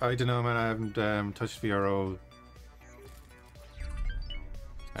don't know, man. I haven't touched VRO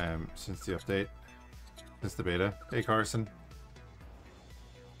since the update, since the beta. Hey, Carson.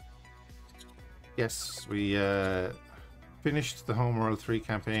 Yes, we finished the Homeworld 3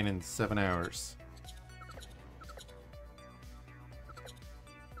 campaign in 7 hours.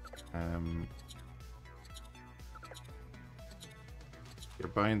 If you're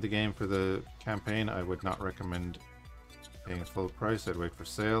buying the game for the campaign, I would not recommend paying full price. I'd wait for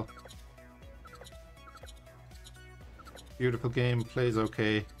sale. Beautiful game, plays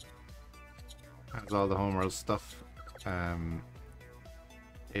okay, has all the Homeworld stuff. AI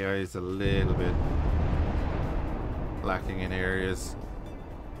is a little bit lacking in areas.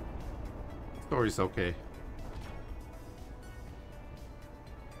 Story's okay.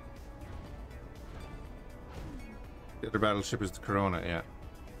 The other battleship is the Corona, yeah.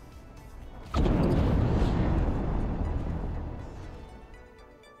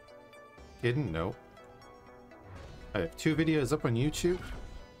 Kidding? No. I have 2 videos up on YouTube.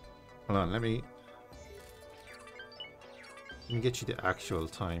 Hold on, let me get you the actual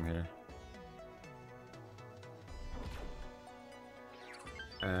time here.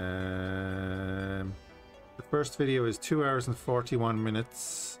 The first video is 2 hours and 41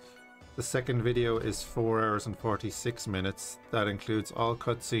 minutes. The second video is 4 hours and 46 minutes. That includes all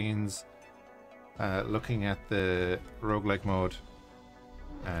cutscenes, looking at the roguelike mode,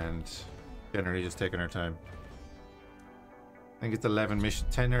 and generally just taking our time. I think it's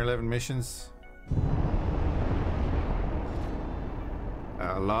 10 or 11 missions.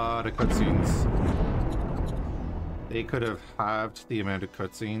 A lot of cutscenes. They could have halved the amount of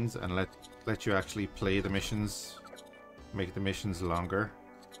cutscenes and let you actually play the missions, make the missions longer.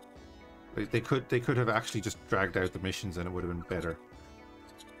 They could have actually just dragged out the missions and it would have been better.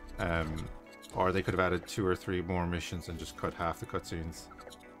 Or they could have added 2 or 3 more missions and just cut half the cutscenes.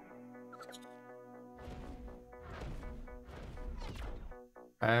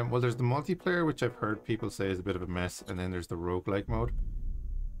 Well, there's the multiplayer, which I've heard people say is a bit of a mess, and then there's the roguelike mode,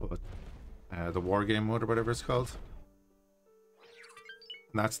 but the wargame mode or whatever it's called.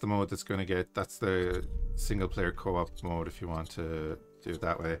 And that's the mode that's going to get, that's the single player co-op mode if you want to do it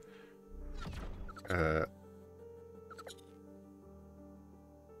that way.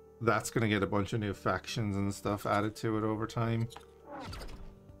 That's going to get a bunch of new factions and stuff added to it over time.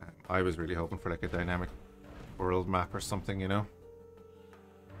 I was really hoping for like a dynamic world map or something, you know.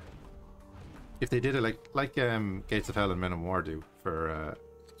 If they did it like Gates of Hell and Men of War do for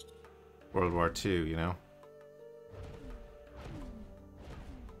World War II, you know.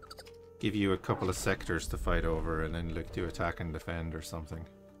 Give you a couple of sectors to fight over and then like do attack and defend or something.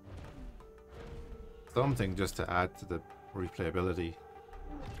 Something just to add to the replayability.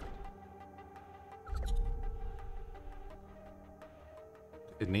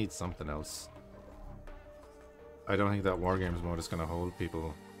 It needs something else. I don't think that Wargames mode is going to hold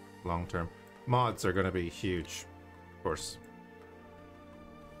people long term. Mods are going to be huge, of course.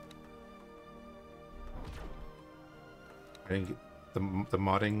 I think the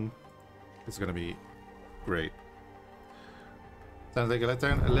modding is going to be great. Sounds like a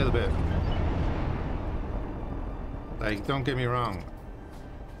letdown? A little bit. Like, don't get me wrong.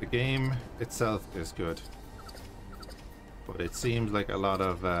 The game itself is good. But it seems like a lot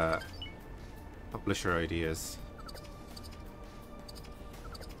of publisher ideas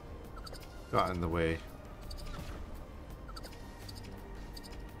got in the way.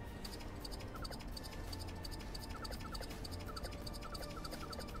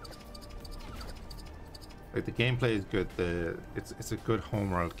 Like the gameplay is good. It's a good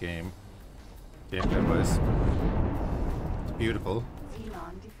homeworld game. Gameplay wise, it's beautiful.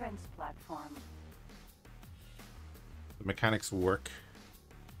 Xenon defense platform. The mechanics work.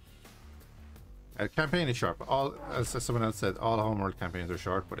 Campaign is short. All, as someone else said, all homeworld campaigns are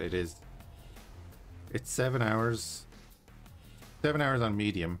short, but it's 7 hours. 7 hours on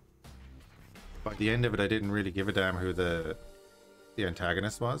medium. By the end of it, I didn't really give a damn who the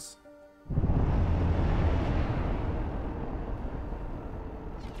antagonist was.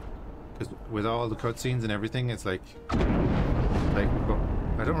 Because with all the cutscenes and everything, it's like I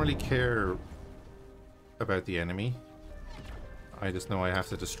don't really care about the enemy. I just know I have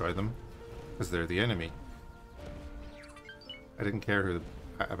to destroy them because they're the enemy. I didn't care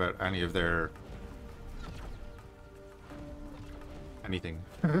about any of their anything.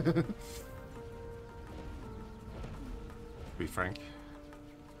 To be frank.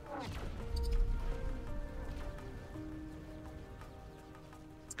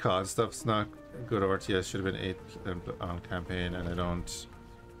 COD stuff's not good. RTS should have been 8 on campaign, and I don't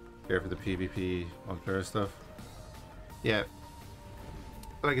care for the PvP multiplayer stuff. Yeah,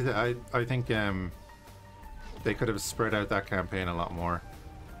 like I said, I think they could have spread out that campaign a lot more.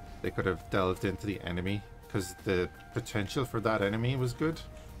 They could have delved into the enemy, because the potential for that enemy was good.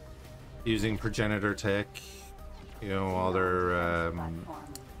 Using progenitor tech, you know, all their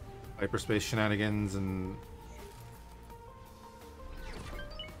hyperspace shenanigans, and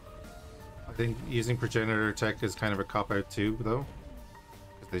I think using progenitor tech is kind of a cop-out too, though,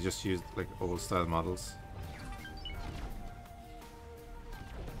 because they just used like old style models.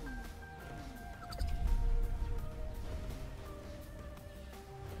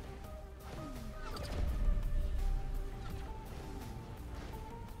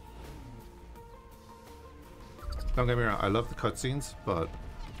 Don't get me wrong, I love the cutscenes, but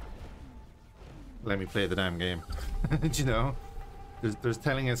let me play the damn game. Do you know? There's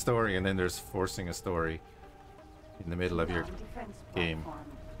telling a story, and then there's forcing a story in the middle of your game.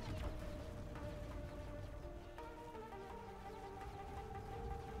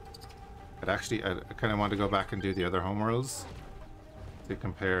 I kind of want to go back and do the other homeworlds to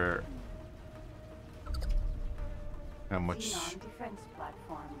compare how much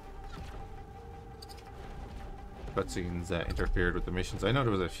cutscenes interfered with the missions. I know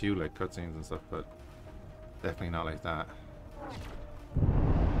there was a few like cutscenes and stuff, but definitely not like that.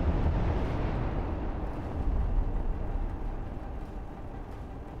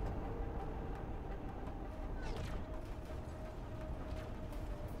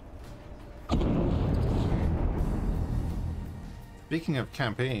 Speaking of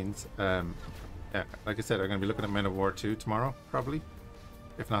campaigns, yeah, like I said, I'm going to be looking at Men of War 2 tomorrow, probably.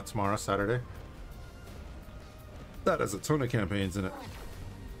 If not tomorrow, Saturday. That has a ton of campaigns in it.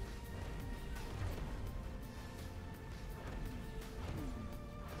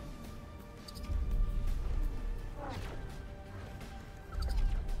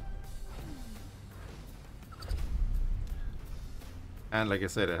 And like I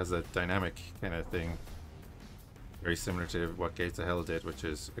said, it has a dynamic kind of thing. Very similar to what Gates of Hell did, which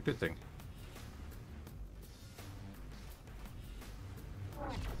is a good thing.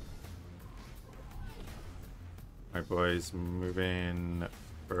 Alright boys, moving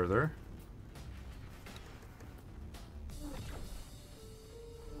further.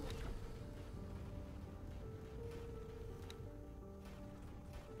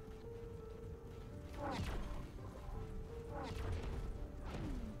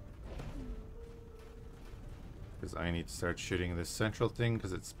 Because I need to start shooting this central thing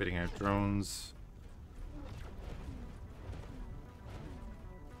because it's spitting out drones.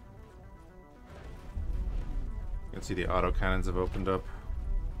 You can see the autocannons have opened up.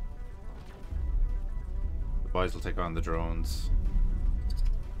 The boys will take on the drones.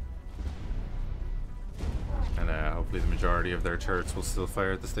 And hopefully the majority of their turrets will still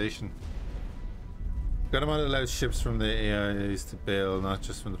fire at the station. Gotta want to allow ships from the AIs to bail, not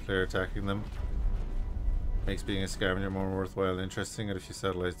just from the player attacking them. Makes being a scavenger more worthwhile and interesting at a few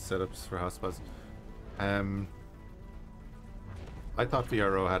satellite setups for hotspots. I thought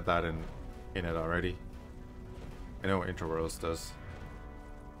VRO had that in it already. I know Interworlds does.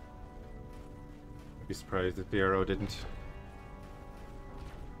 I'd be surprised if VRO didn't.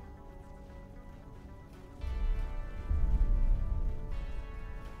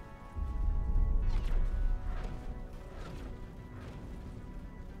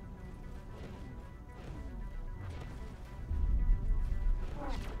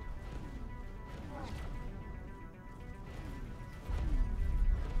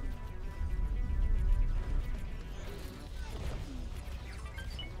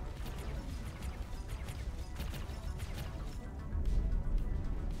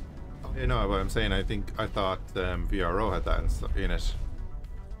 You know what I'm saying? I thought VRO had that in it.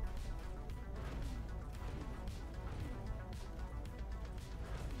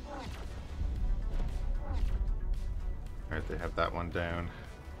 Alright, they have that one down.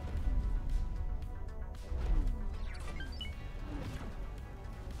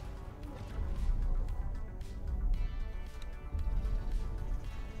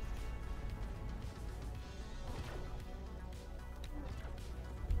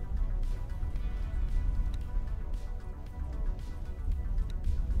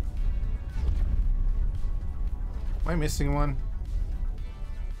 Am I missing one?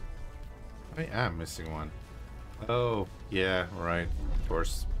 I am missing one. Oh, yeah, right. Of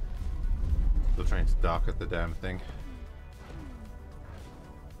course. Still trying to dock at the damn thing.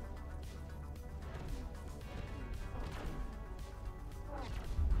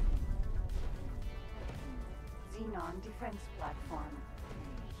 Xenon defense platform.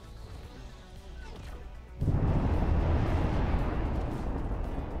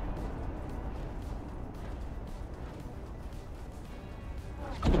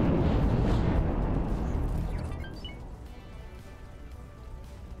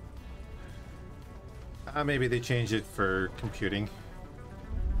 Maybe they change it for computing.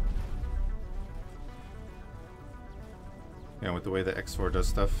 You know, with the way the X4 does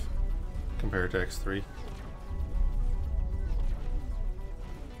stuff compared to X3.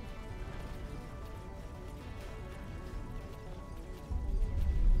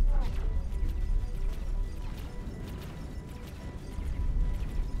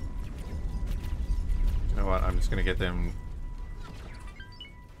 You know what? I'm just gonna get them.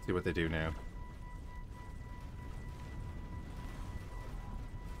 See what they do now.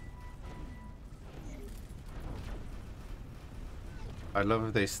 I'd love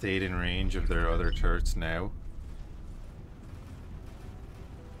if they stayed in range of their other turrets now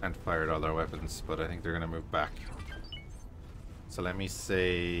and fired all their weapons, but I think they're going to move back. So let me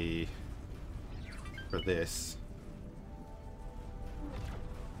say for this,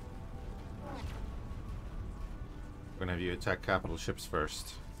 we're going to have you attack capital ships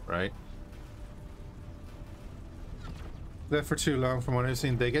first, right? Left for too long from what I've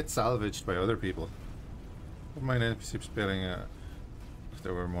seen. They get salvaged by other people. Wouldn't mind NPC spilling if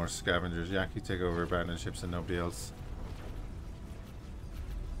there were more scavengers. Yaki take over abandoned ships and nobody else.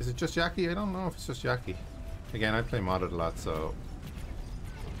 Is it just Yaki? I don't know if it's just Yaki. Again, I play modded a lot, so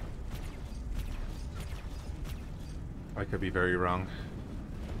I could be very wrong.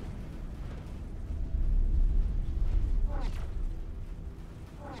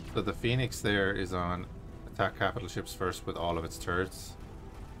 So the Phoenix there is on attack capital ships first with all of its turrets,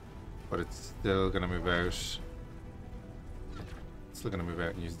 but it's still going to move out. Still going to move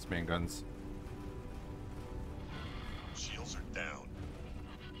out and use its main guns. Shields are down.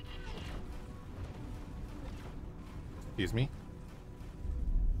 Excuse me.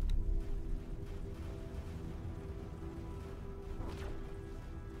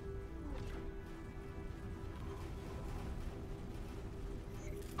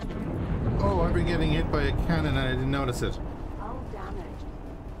 Oh, I've been getting hit by a cannon and I didn't notice it. Hull damaged.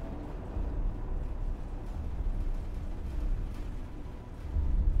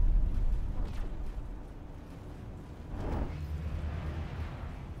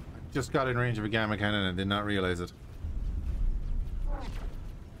 Just got in range of a gamma cannon and did not realize it.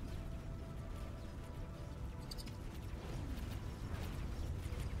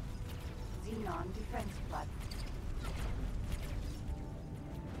 Xenon defense platform.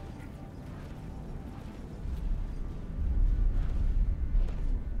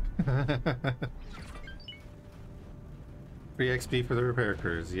 Free XP for the repair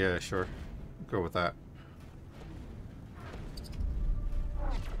crews. Yeah, sure. Go with that.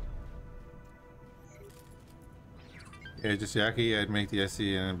 Yeah, just Yaki, I'd make the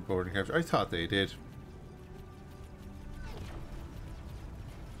SE and boarding capture. I thought they did.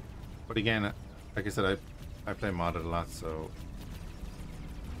 But again, like I said, I play modded a lot, so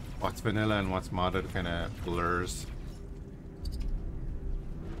what's vanilla and what's modded kind of blurs.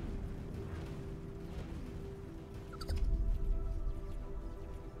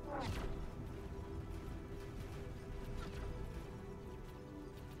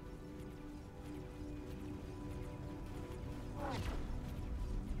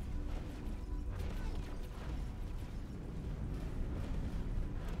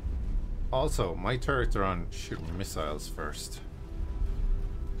 Also, my turrets are on shooting missiles first.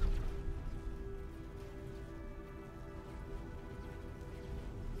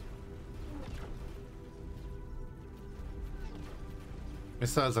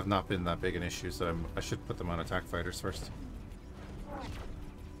 Missiles have not been that big an issue, so I should put them on attack fighters first.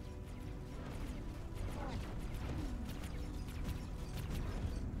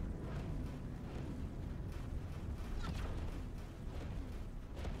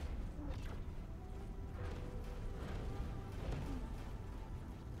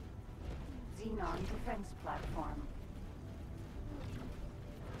 Xenon defense platform.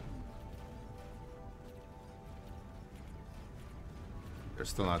 They're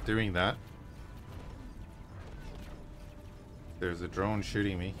still not doing that. There's a drone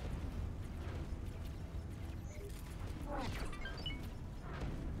shooting me.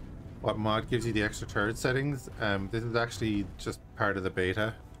 What mod gives you the extra turret settings? This is actually just part of the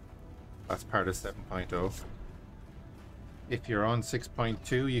beta. That's part of 7.0. If you're on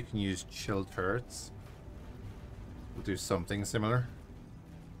 6.2, you can use chill turrets. We'll do something similar.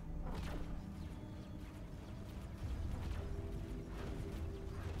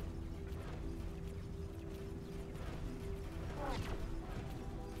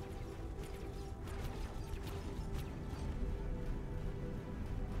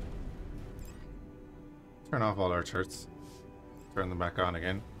 Turn off all our turrets. Turn them back on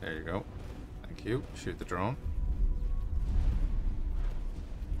again. There you go. Thank you. Shoot the drone.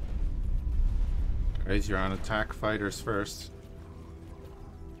 Alright, you're on attack fighters first.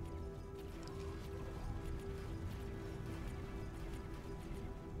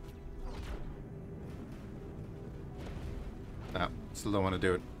 No, still don't want to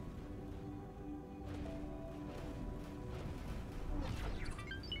do it.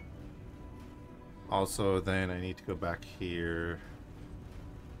 Also, then I need to go back here.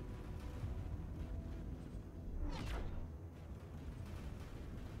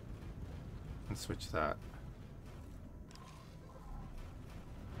 And switch that.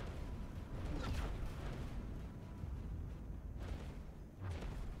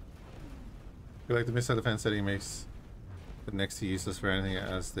 I feel like the missile defense setting makes it next to useless for anything,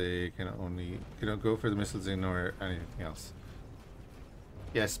 as they can only go for the missiles and ignore anything else.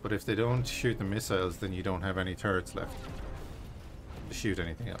 Yes, but if they don't shoot the missiles, then you don't have any turrets left to shoot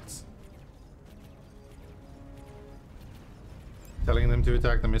anything else. Telling them to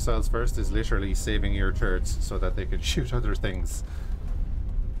attack the missiles first is literally saving your turrets so that they can shoot other things.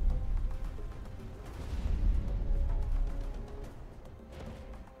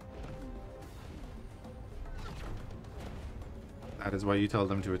 That is why you tell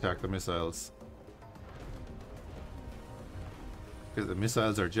them to attack the missiles. Because the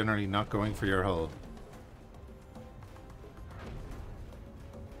missiles are generally not going for your hull.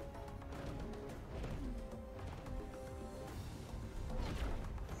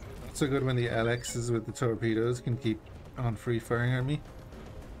 Not so good when the LXs with the torpedoes can keep on free firing at me.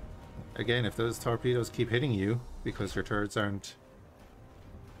 Again, if those torpedoes keep hitting you because your turrets aren't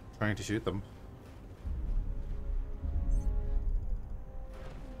trying to shoot them.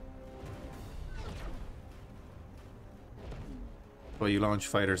 Well, you launch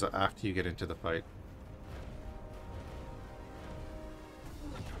fighters after you get into the fight.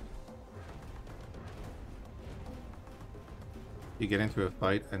 You get into a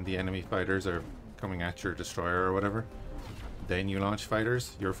fight and the enemy fighters are coming at your destroyer or whatever. Then you launch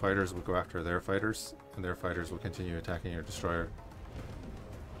fighters. Your fighters will go after their fighters, and their fighters will continue attacking your destroyer.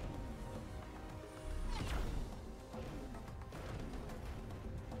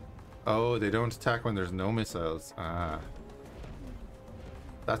 Oh, they don't attack when there's no missiles. Ah.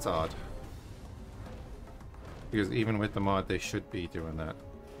 That's odd. Because even with the mod, they should be doing that.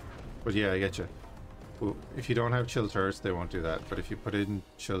 But yeah, I get you. Well, if you don't have chill turrets, they won't do that. But if you put in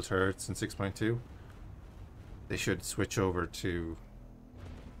chill turrets in 6.2, they should switch over to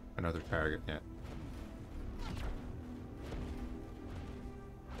another target, yeah.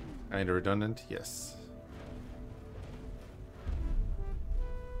 Kinda redundant? Yes.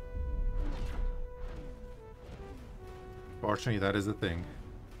 Fortunately, that is a thing.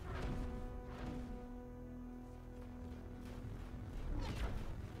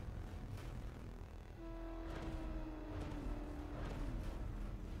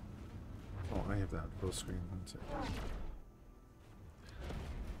 Oh, I have that full screen. One second.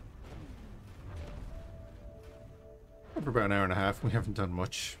 For about an hour and a half, we haven't done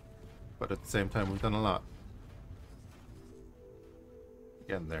much, but at the same time, we've done a lot.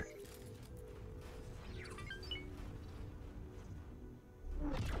 Getting there.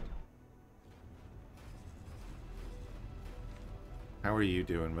 How are you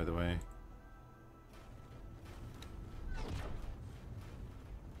doing, by the way?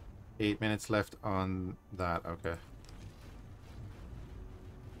 Eight minutes left on that, okay.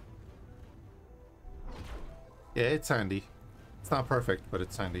 Yeah, it's handy. It's not perfect, but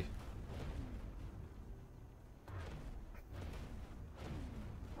it's handy.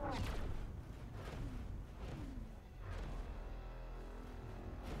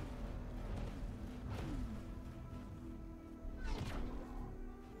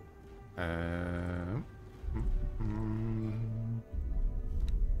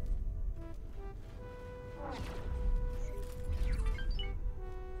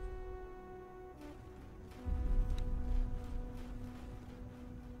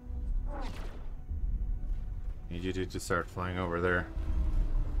 Need you to start flying over there.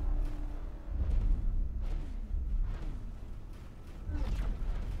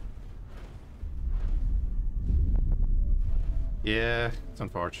 Yeah, it's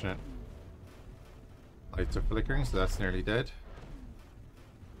unfortunate. Lights are flickering, so that's nearly dead.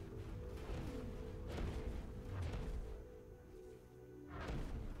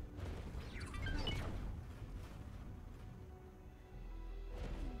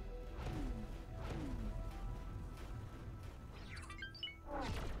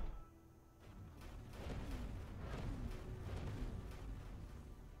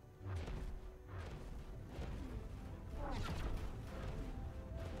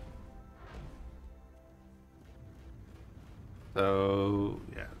 So,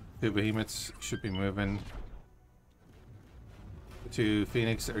 yeah, two behemoths should be moving. The two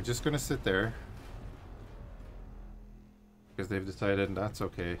Phoenix are just going to sit there because they've decided, and that's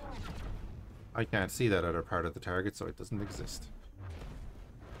okay. I can't see that other part of the target, so it doesn't exist.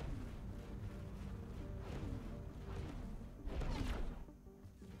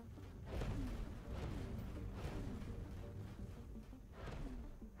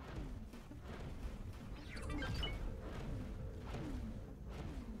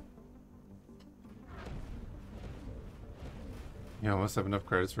 You almost have enough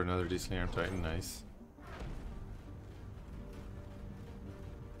credits for another decently armed Titan. Nice.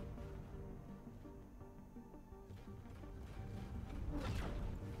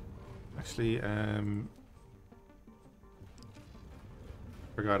 Actually,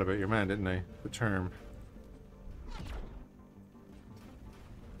 forgot about your man, didn't I? The term.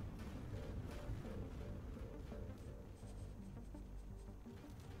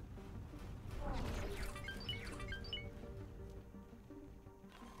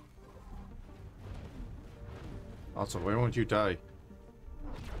 Also, why won't you die?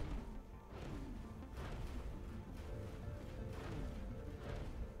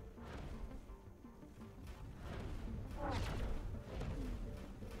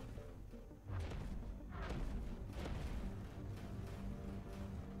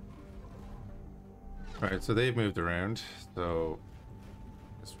 Alright, so they've moved around, so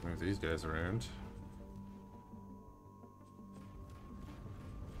let's move these guys around.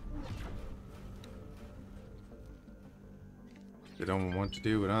 They don't want to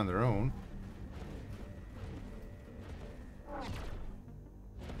do it on their own.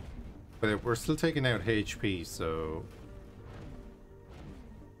 But we're still taking out HP, so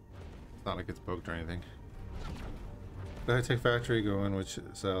it's not like it's bugged or anything. Battletech factory going, which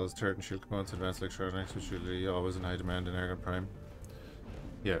sells turret shield components, advanced electronics, which usually always in high demand in ARGON Prime.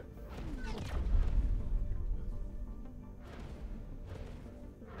 Yep.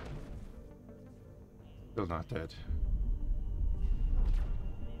 Still not dead.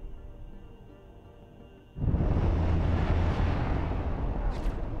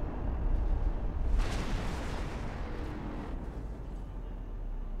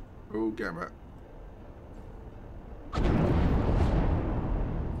 Oh, gamma.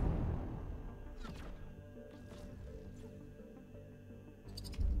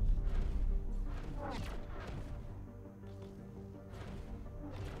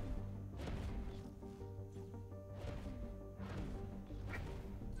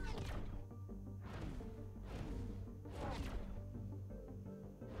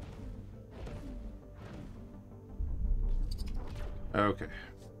 Okay.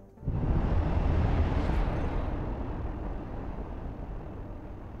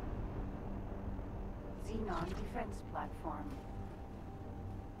 Xenon defense platform.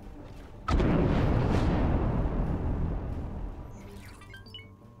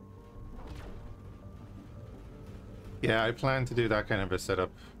 Yeah, I plan to do that kind of a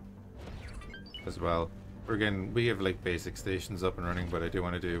setup as well. Again, we have like basic stations up and running, but I do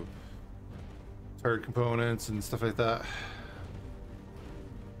want to do turret components and stuff like that.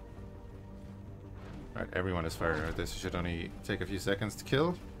 Right, everyone is firing at this. It should only take a few seconds to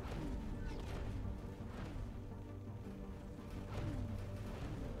kill.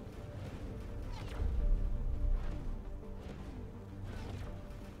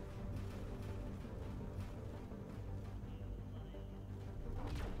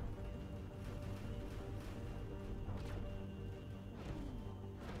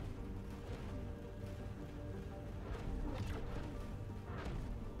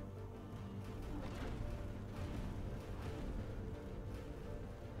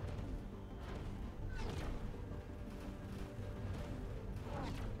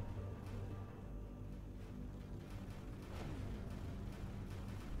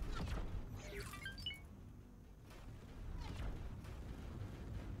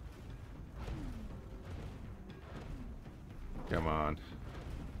 Come on.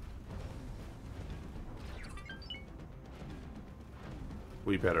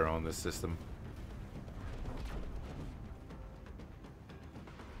 We better own this system.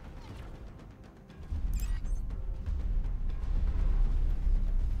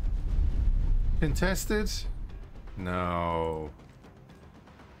 Contested? No.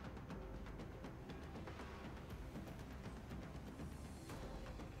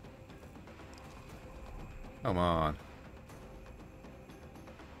 Come on.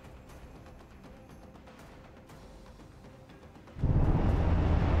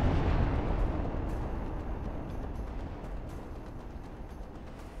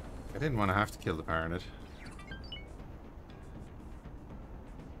 I didn't want to have to kill the Baronet.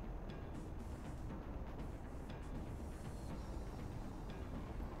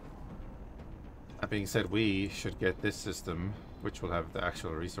 That being said, we should get this system, which will have the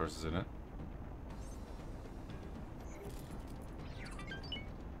actual resources in it.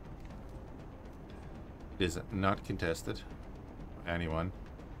 It is not contested by anyone.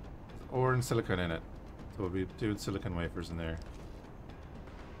 Ore and silicon in it. So we'll be doing silicon wafers in there.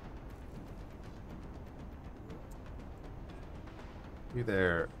 You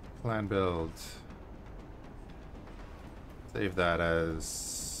there. Plan build. Save that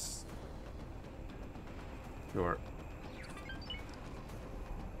as your.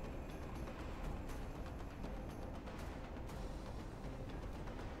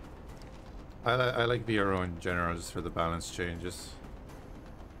 I like VRO in general just for the balance changes.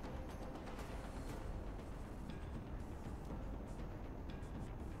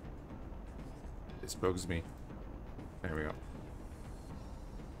 This bugs me. There we go.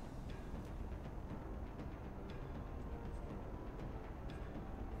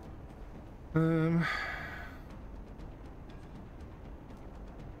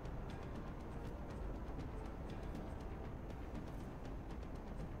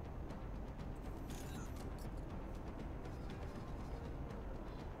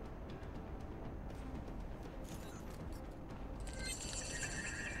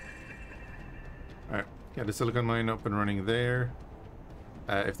 Alright, get the silicon mine up and running there.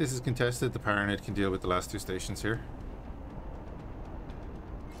 If this is contested, the Baronet can deal with the last two stations here.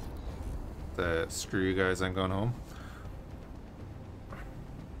 Screw you guys, I'm going home.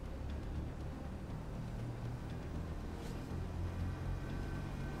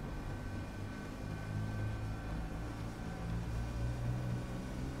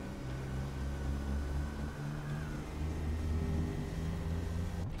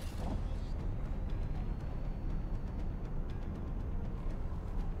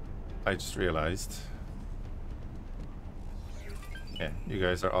 I just realized. Yeah, you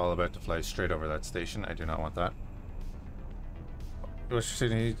guys are all about to fly straight over that station. I do not want that.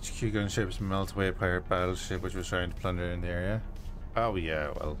 Western HQ gunships melt away a pirate battleship which was trying to plunder in the area. Oh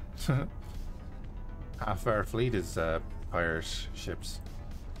yeah, well. Half our fleet is pirate ships.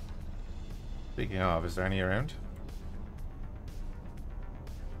 Speaking of, is there any around?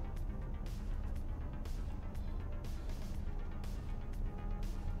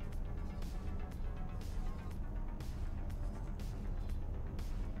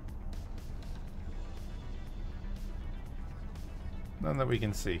 None that we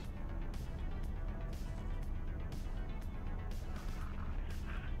can see.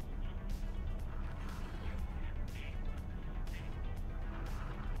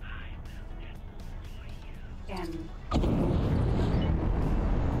 And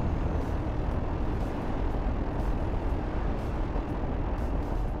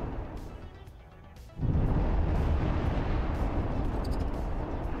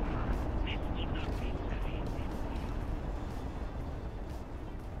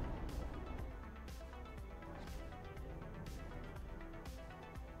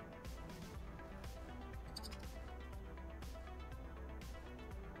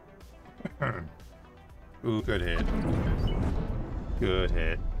ooh, good hit. Good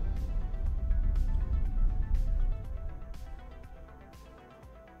hit.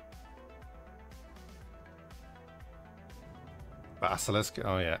 Basilisk,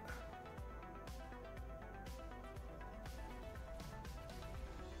 oh yeah.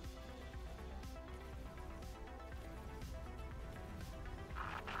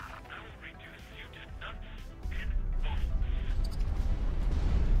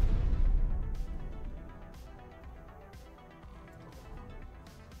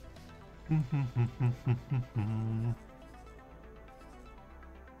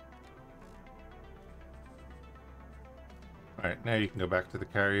 Alright, now you can go back to the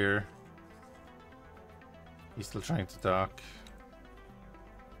carrier. He's still trying to dock.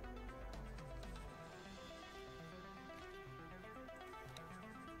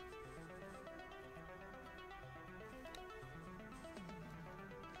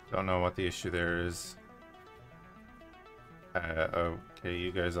 Don't know what the issue there is. Okay,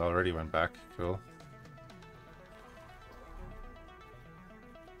 you guys already went back. Cool.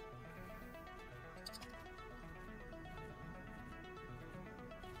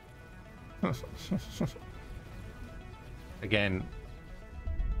 Again,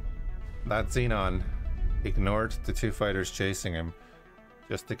 that Xenon ignored the two fighters chasing him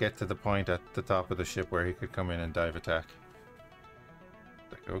just to get to the point at the top of the ship where he could come in and dive attack.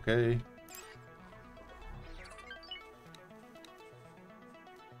 Like, okay.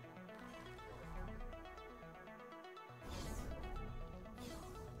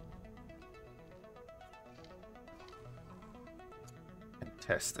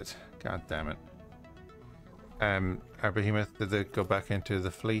 Test it. God damn it. Our behemoth, did it go back into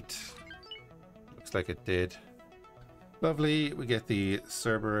the fleet? Looks like it did. Lovely. We get the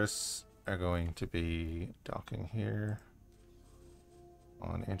Cerberus are going to be docking here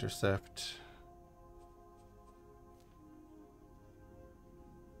on intercept.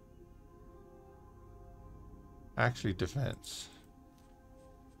 Actually, defense.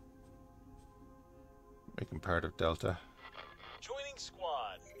 Making part of Delta. Joining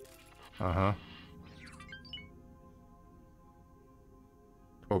squad. Uh-huh.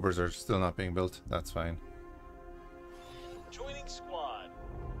 Cobras are still not being built. That's fine. Joining squad.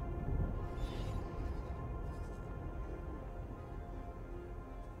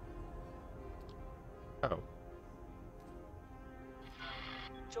 Oh.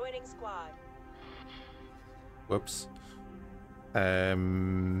 Joining squad. Whoops.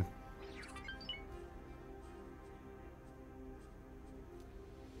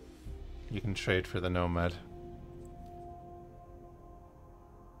 You can trade for the Nomad.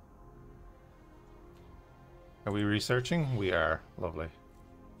 Are we researching? We are. Lovely.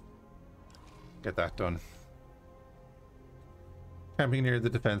 Get that done. Camping near the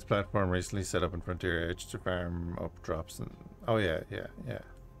defense platform recently set up in Frontier Edge to farm up drops and... Oh yeah.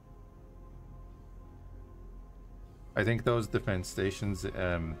 I think those defense stations,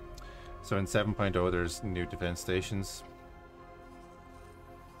 so in 7.0 there's new defense stations.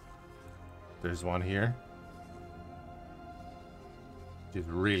 There's one here, which is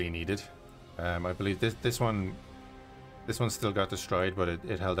really needed. I believe this one still got destroyed, but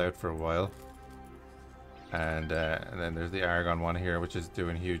it held out for a while. And then there's the Argon one here, which is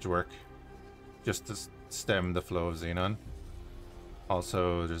doing huge work just to stem the flow of Xenon.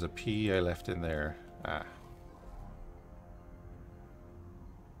 Also, there's a P I left in there. Ah.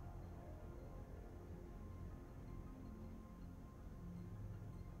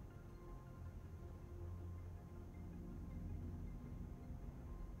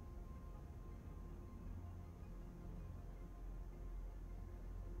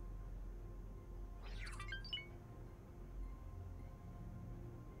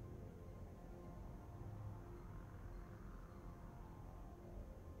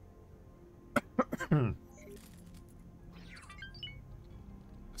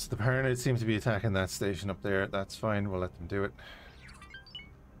 So the Paranoid seems to be attacking that station up there. That's fine, we'll let them do it.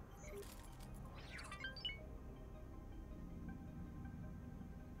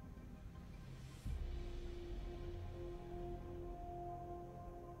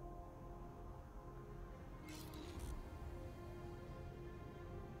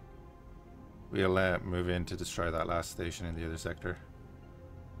 We'll move in to destroy that last station in the other sector.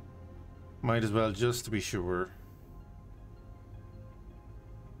 Might as well, just to be sure.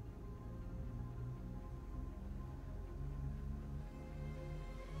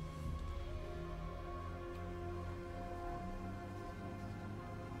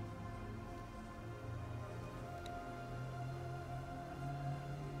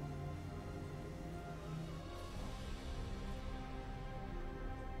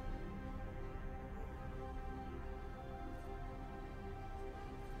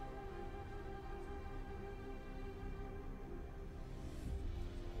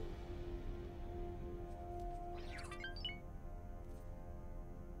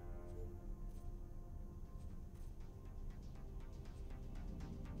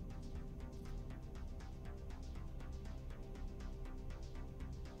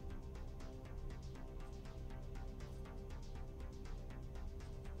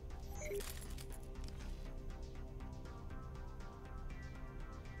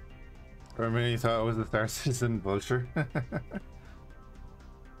 For a minute you thought it was the Star Citizen Vulture. A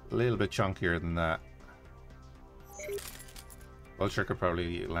little bit chunkier than that. Vulture could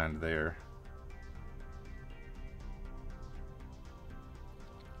probably land there.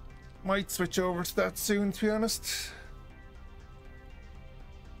 Might switch over to that soon, to be honest.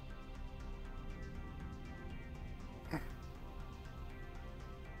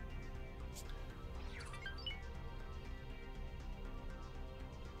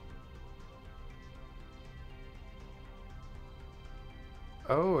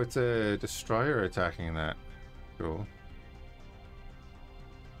 Oh, it's a destroyer attacking that. Cool.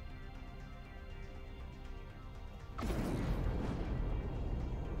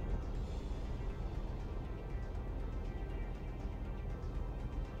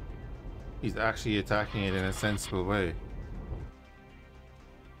 He's actually attacking it in a sensible way.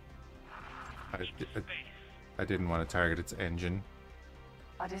 I didn't want to target its engine.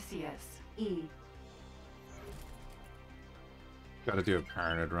 Odysseus. E. Gotta do a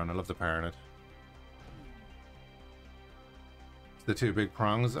Paranid run. I love the Paranid. The two big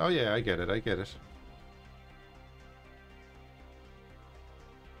prongs. Oh yeah, I get it. I get it.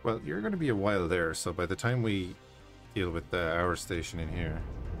 Well, you're going to be a while there, so by the time we deal with our station in here...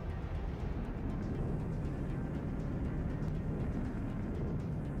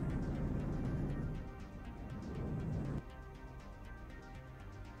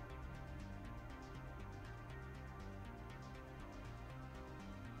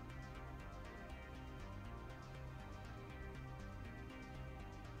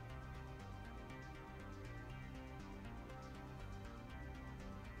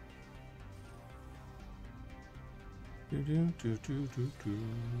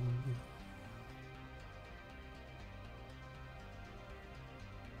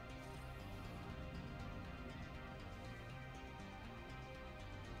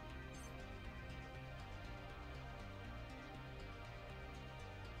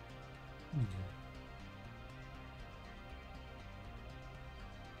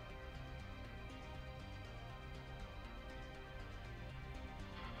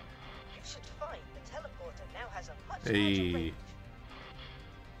 You should find the teleporter now has a much larger Hey. range.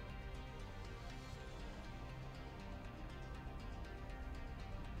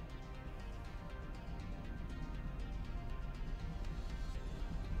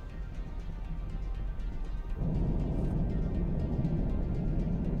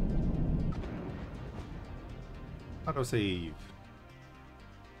 Autosave.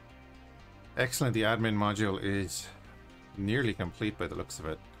 Excellent, the admin module is nearly complete by the looks of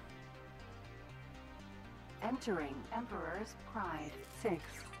it. Entering Emperor's Pride. 6.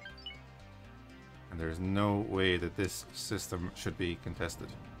 And there's no way that this system should be contested.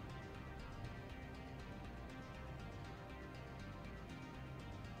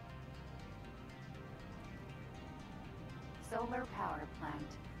 Solar power plant.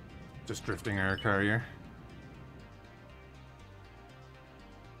 Just drifting our carrier.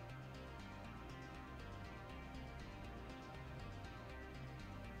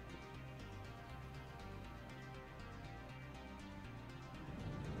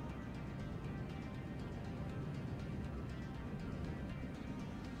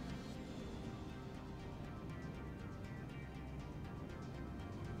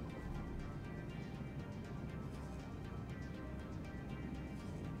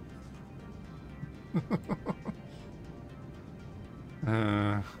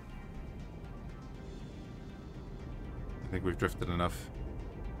 I think we've drifted enough.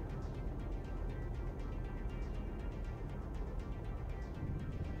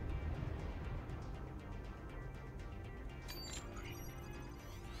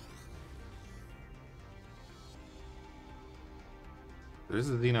 There's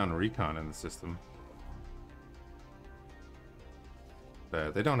a Xenon Recon in the system.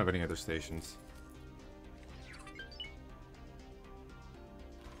 They don't have any other stations.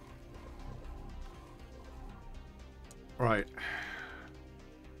 Right.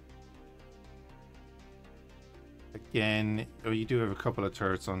 Again, oh, you do have a couple of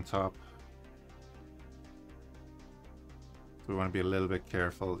turrets on top. So we want to be a little bit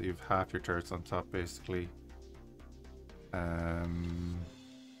careful. You've half your turrets on top, basically.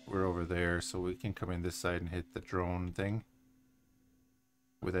 We're over there, so we can come in this side and hit the drone thing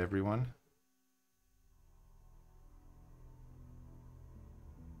with everyone.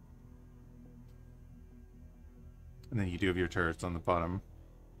 And then you do have your turrets on the bottom,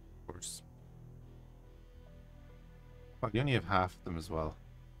 of course. Well, you only have half of them as well.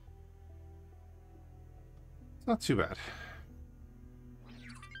 It's not too bad.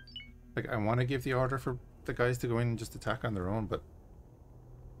 Like, I want to give the order for the guys to go in and just attack on their own, but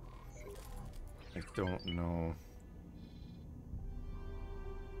I don't know.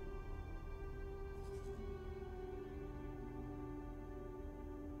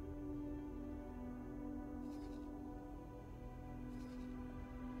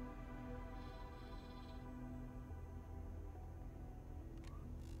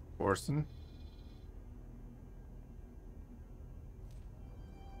 Orson.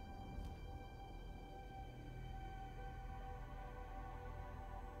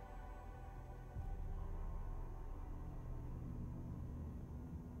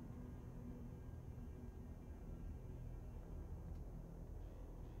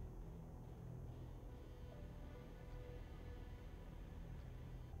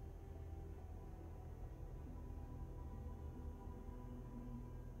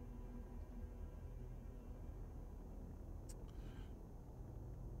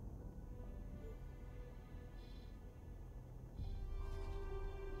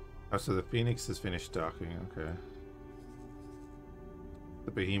 Oh, so the Phoenix has finished docking, okay.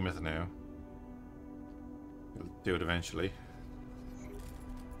 The Behemoth now. He'll do it eventually.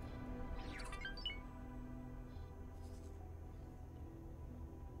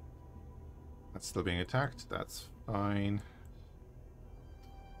 That's still being attacked, that's fine.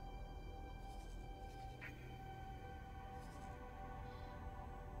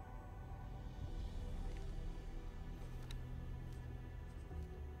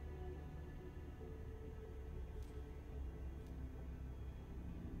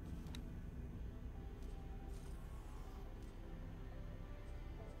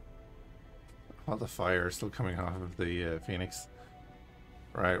 All the fire is still coming off of the Phoenix.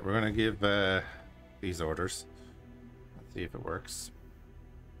 Right, we're gonna give these orders. Let's see if it works.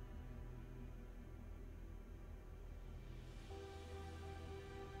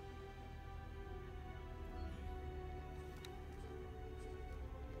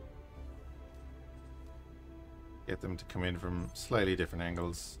 Get them to come in from slightly different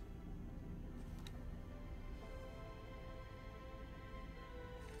angles.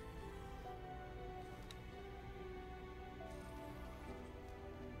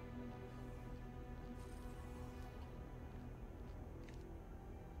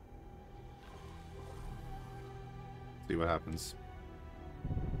 See what happens.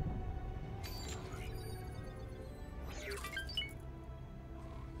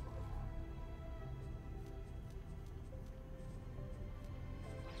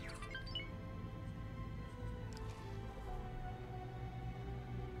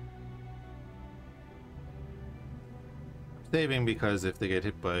 Saving because if they get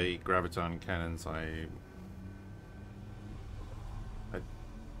hit by graviton cannons, I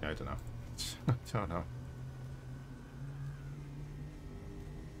don't know. I don't know.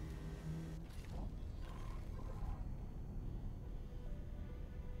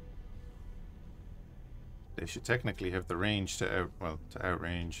 They should technically have the range to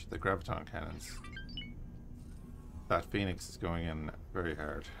outrange the graviton cannons. That Phoenix is going in very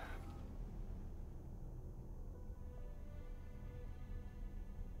hard.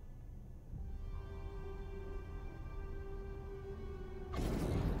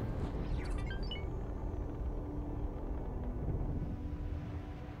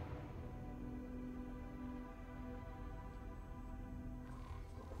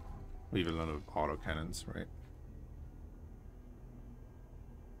 We have a lot of auto cannons, right?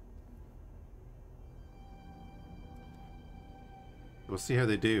 We'll see how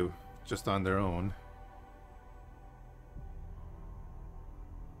they do, just on their own.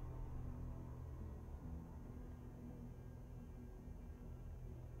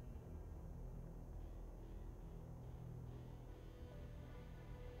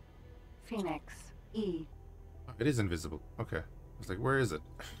 Phoenix, E. Oh, it is invisible. Okay. I was like, where is it?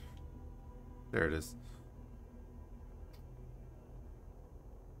 There it is.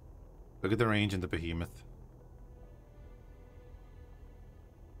 Look at the range in the Behemoth.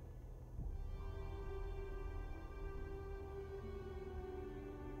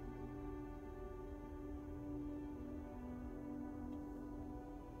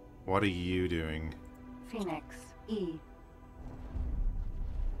 What are you doing? Phoenix, E.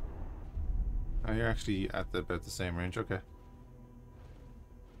 Oh, you're actually at about the same range. Okay.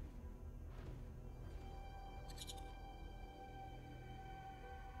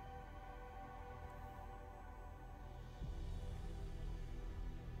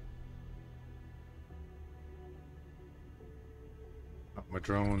 Oh, my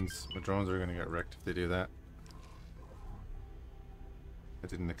drones are going to get wrecked if they do that. I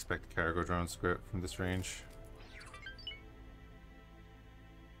didn't expect cargo drones to go out from this range.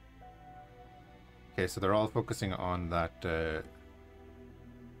 Okay, so they're all focusing on that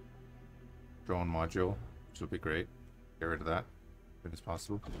drone module, which will be great. Get rid of that as soon as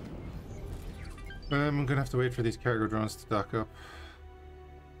possible. I'm gonna have to wait for these cargo drones to dock up.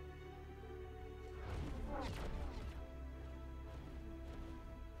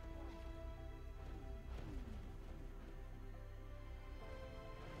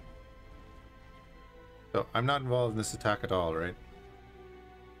 So I'm not involved in this attack at all, right?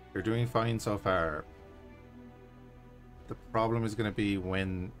 They're doing fine so far. The problem is going to be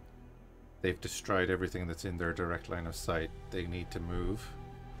when they've destroyed everything that's in their direct line of sight. They need to move.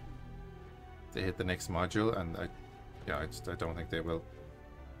 They hit the next module, and I don't think they will.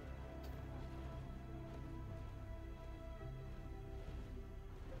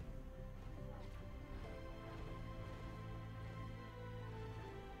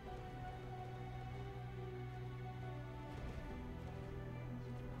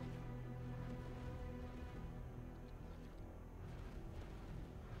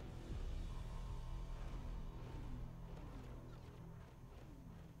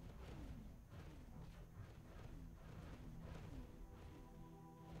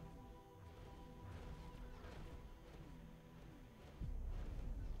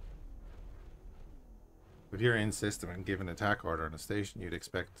 if you're in system and give an attack order on a station, you'd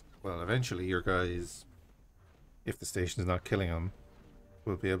expect, well, eventually your guys, if the station is not killing them,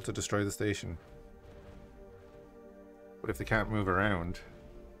 will be able to destroy the station. But if they can't move around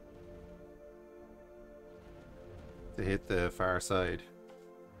to hit the far side,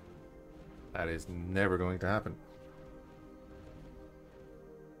 that is never going to happen.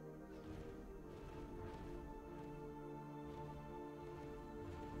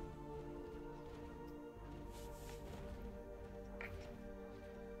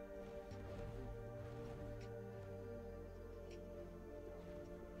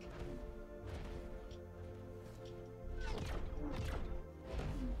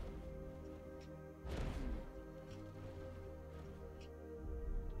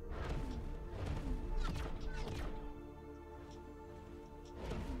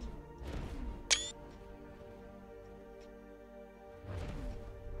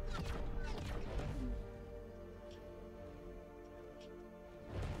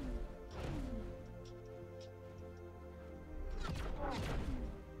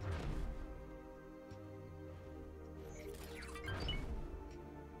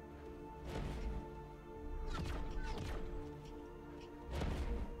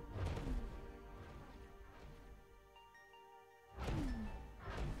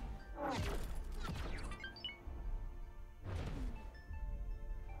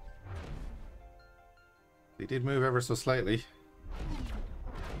 They did move ever so slightly.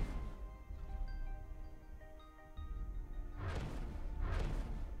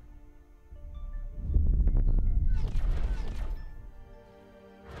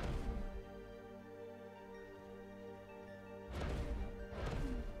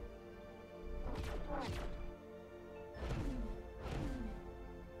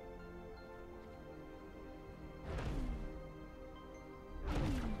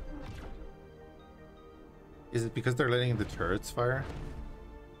 Is it because they're letting the turrets fire?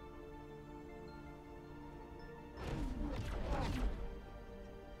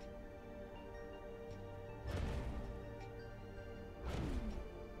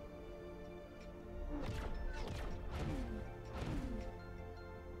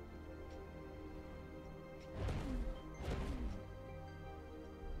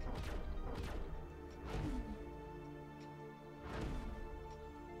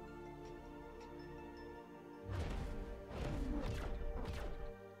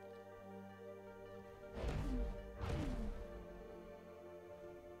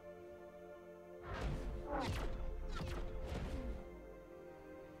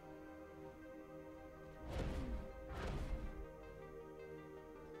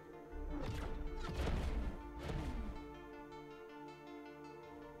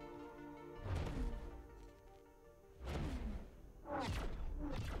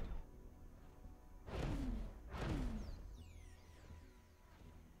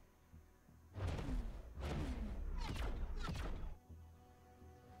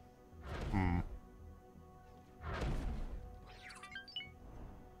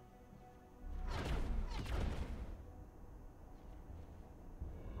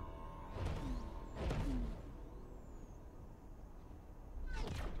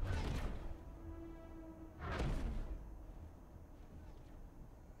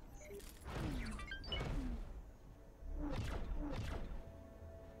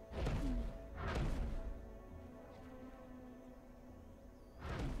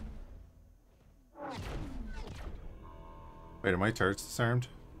 Wait, are my turrets disarmed?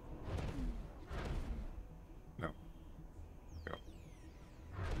 No. Go.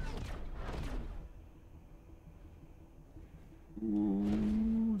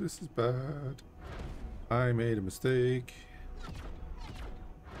 Ooh, this is bad. I made a mistake.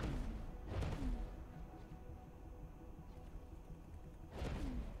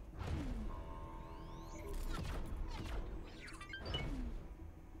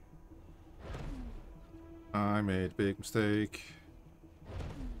 I made a big mistake.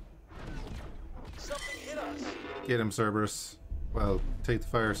 Something hit us. Get him, Cerberus. Well, take the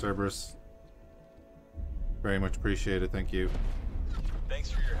fire, Cerberus. Very much appreciated, thank you.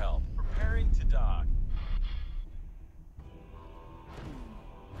 Thanks for your help. Preparing to dock.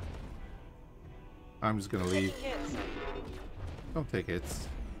 I'm just gonna leave. Taking hits. Don't take hits.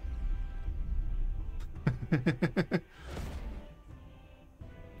 Do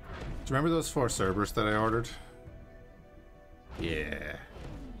you remember those 4 Cerberus that I ordered? Yeah.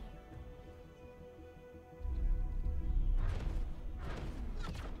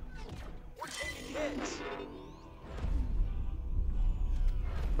 We're taking hits.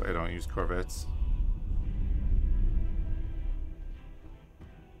 But I don't use Corvettes.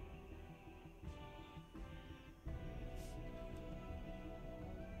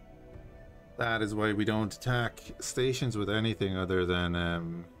 That is why we don't attack stations with anything other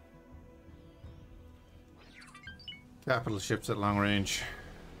than capital ships at long range.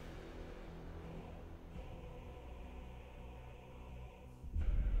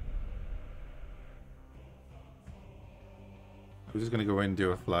 I'm just gonna go in and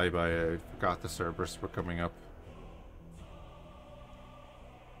do a flyby. I forgot the Cerberus were coming up.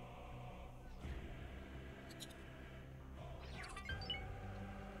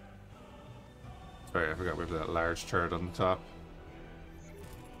 Sorry, I forgot we have that large turret on the top.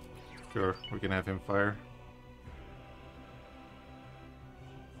 Sure, we can have him fire.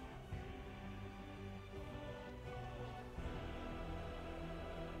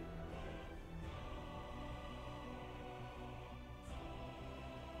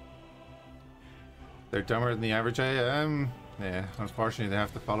 They're dumber than the average AM. Yeah, unfortunately they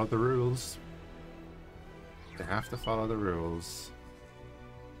have to follow the rules. They have to follow the rules.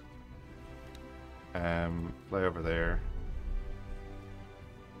 Fly over there.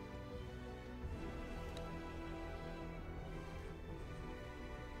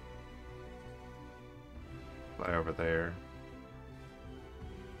 Fly over there.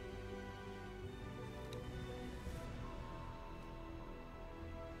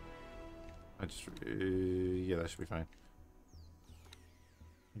 I just, yeah, that should be fine.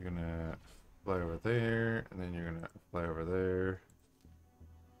 You're gonna fly over there, and then you're gonna fly over there.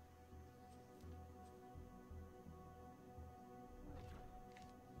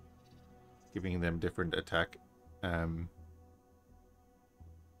 Giving them different attack. They'd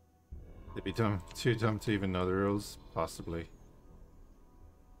be too dumb to even know the rules, possibly.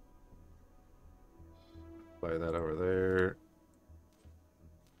 Fly that over there.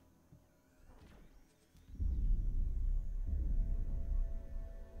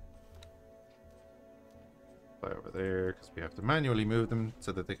 Fly over there, because we have to manually move them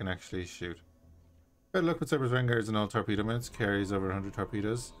so that they can actually shoot. Better luck with Cerberus Vanguards and all torpedo minutes. Carries over 100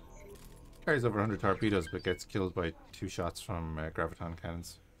 torpedoes. Carries over 100 torpedoes, but gets killed by 2 shots from graviton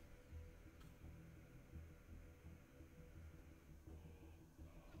cannons.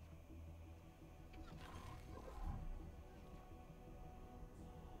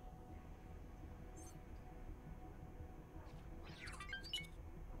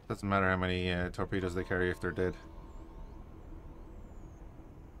 Doesn't matter how many torpedoes they carry if they're dead.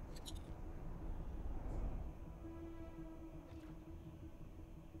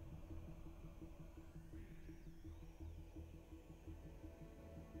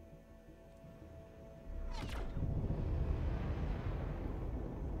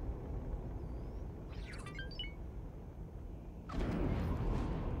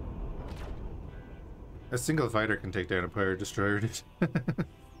 A single fighter can take down a pirate destroyer, as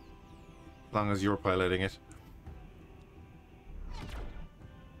long as you're piloting it.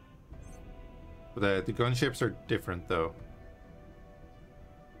 But the gunships are different, though.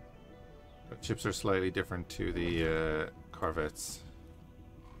 Gunships are slightly different to the corvettes.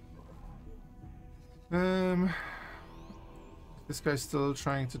 This guy's still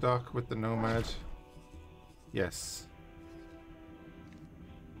trying to dock with the Nomad. Yes.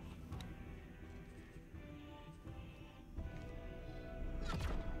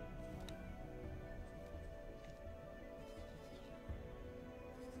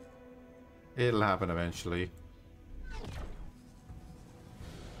 It'll happen eventually.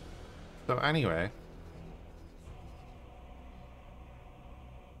 So anyway,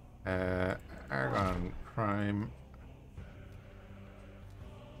 Argon Prime.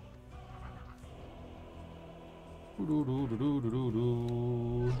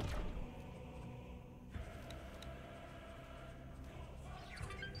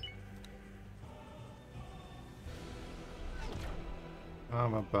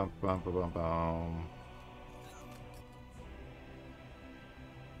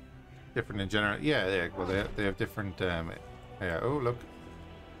 Different in general. Yeah, well, they have different. Yeah. Oh, look.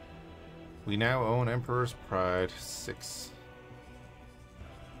 We now own Emperor's Pride 6.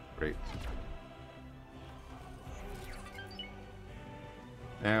 Great.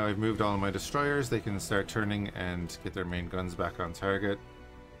 Now I've moved all of my destroyers. They can start turning and get their main guns back on target.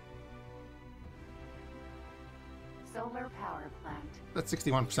 Solar power plant. That's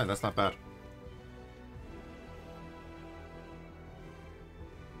 61%. That's not bad.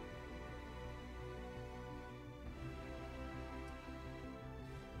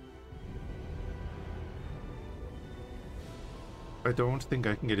 I don't think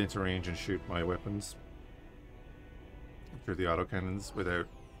I can get into range and shoot my weapons through the autocannons without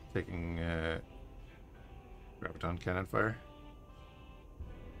taking graviton cannon fire.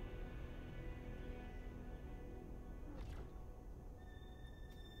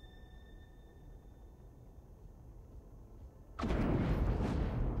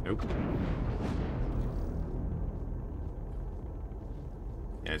 Nope.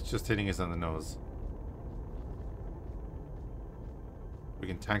 Yeah, it's just hitting us on the nose. We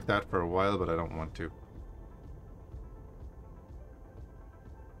can tank that for a while, but I don't want to.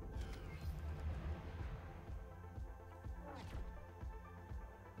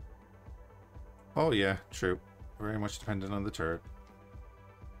 Oh yeah, true. Very much dependent on the turret.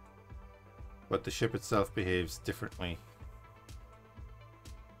 But the ship itself behaves differently.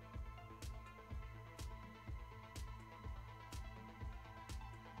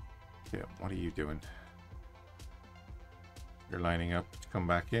 Yeah, what are you doing? You're lining up to come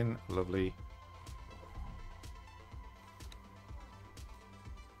back in. Lovely.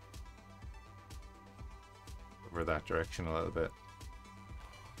 Over that direction a little bit.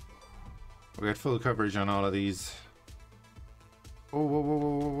 We got full coverage on all of these. Oh, whoa, whoa, whoa,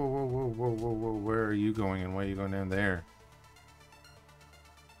 whoa, whoa, whoa, whoa, whoa, whoa. Where are you going and why are you going down there?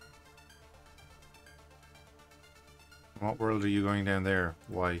 What world are you going down there?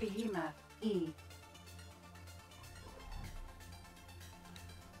 Why? Behemoth E.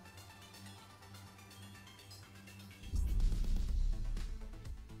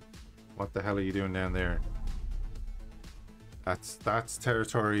 What the hell are you doing down there? That's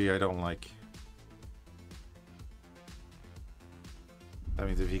territory I don't like. That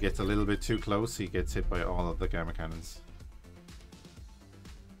means if he gets a little bit too close, he gets hit by all of the gamma cannons.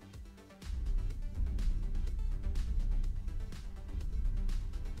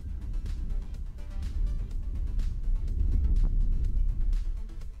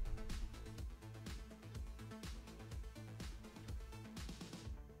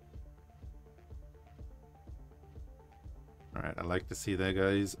 Alright, I like to see the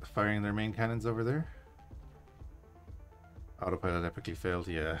guys firing their main cannons over there. Autopilot epically failed,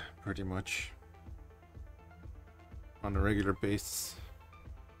 yeah, pretty much. On a regular basis.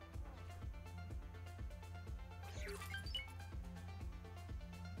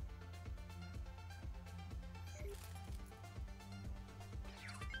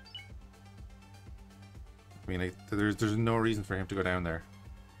 I mean, like, there's no reason for him to go down there.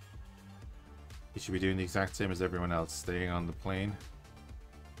 He should be doing the exact same as everyone else, staying on the plane,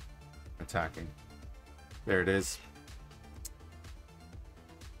 attacking. There it is.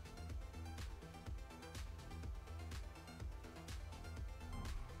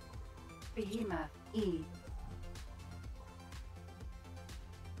 Behemoth E.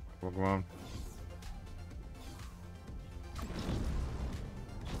 Well, go on.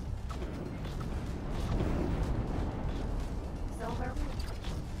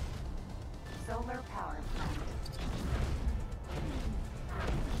 Solar power plant.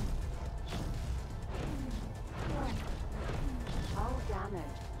 All damage.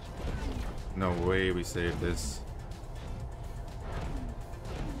 No way we saved this.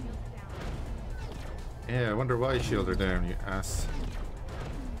 Yeah, I wonder why shield are down, you ass.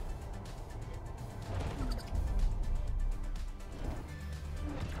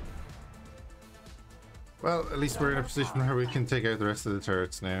 Well, at least we're in a position where we can take out the rest of the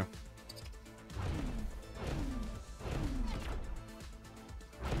turrets now.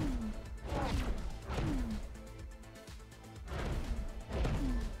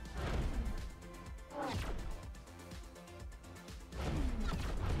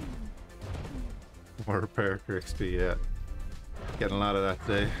 More repair for XP, yeah. Getting a lot of that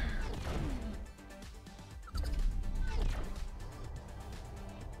today.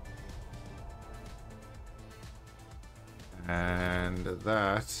 And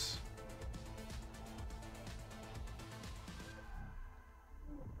that is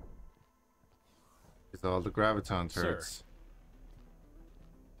all the graviton turrets. Sir.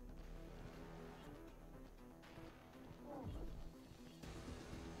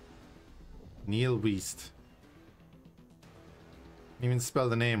 Neil Weast. Didn't even spell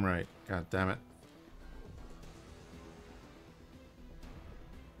the name right. God damn it.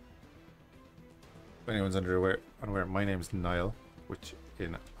 If anyone's unaware, my name's Niall, which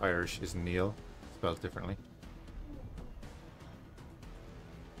in Irish is Neil, spelled differently.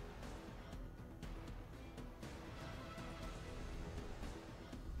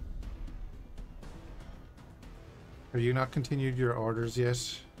 Have you not continued your orders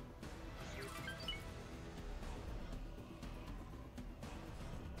yet?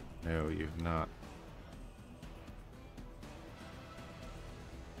 No, you've not.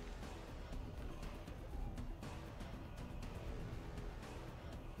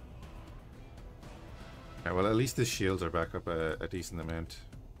 Yeah, well, at least the shields are back up a decent amount.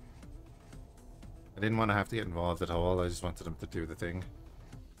 I didn't want to have to get involved at all, I just wanted them to do the thing.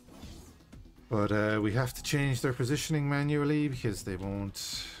 But we have to change their positioning manually because they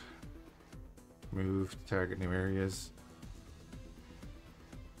won't Move to target new areas.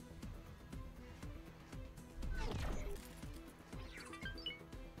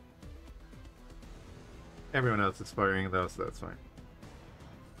 Everyone else is firing though, so that's fine.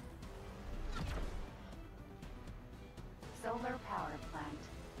 Solar power plant.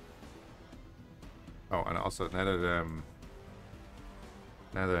 Oh, and also now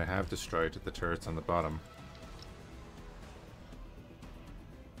that I have destroyed the turrets on the bottom,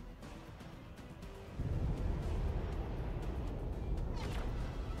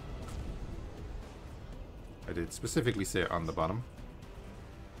 I did specifically say on the bottom.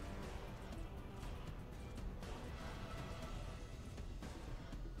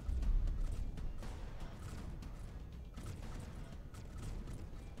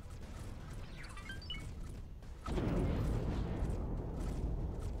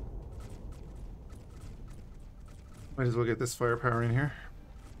 Might as well get this firepower in here.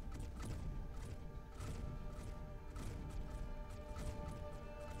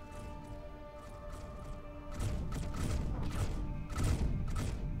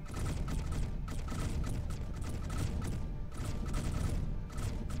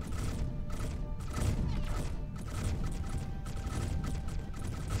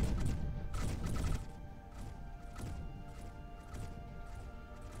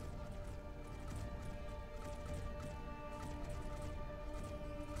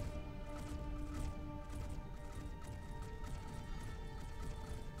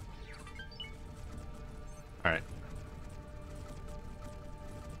 Alright.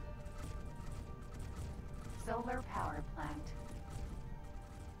 Solar power plant.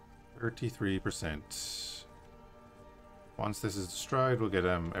 33%. Once this is destroyed, we'll get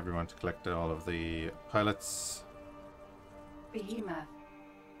everyone to collect all of the pilots. Behemoth.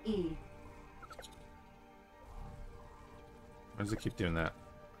 E. Why does it keep doing that?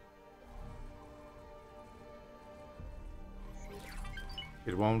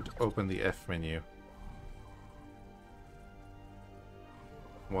 It won't open the F menu.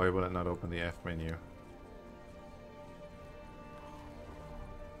 Why will it not open the F menu?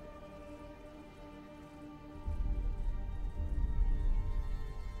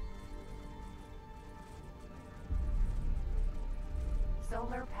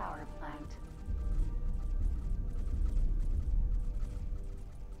 Solar power plant.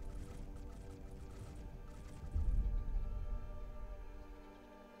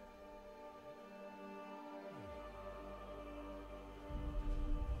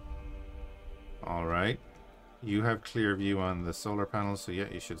 Alright. You have clear view on the solar panels, so yeah,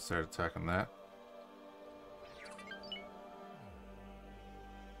 you should start attacking that.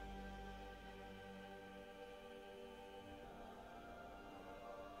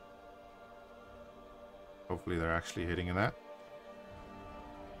 Hopefully they're actually hitting in that.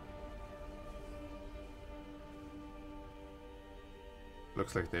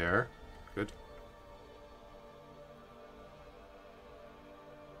 Looks like they are. Good.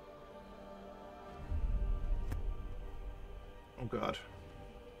 Oh god.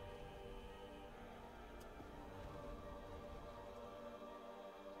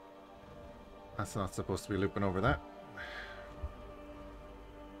 That's not supposed to be looping over that.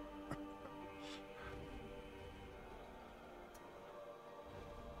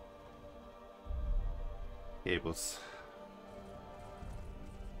 Cables.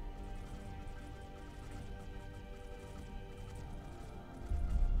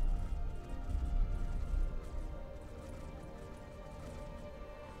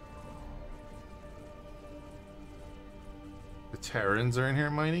 The Terrans are in here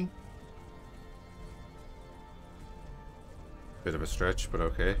mining. Bit of a stretch, but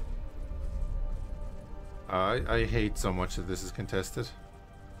okay. I hate so much that this is contested.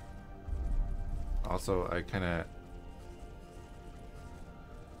 Also, I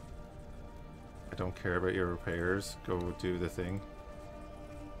don't care about your repairs. Go do the thing.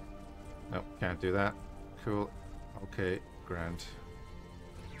 Nope, can't do that. Cool. Okay, grand.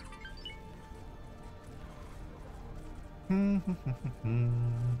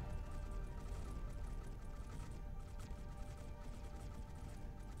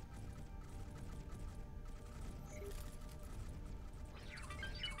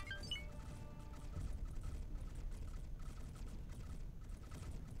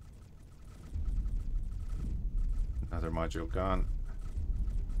 Another module gone.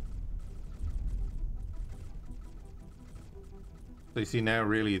 So you see now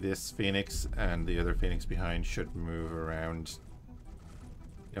really this Phoenix and the other Phoenix behind should move around,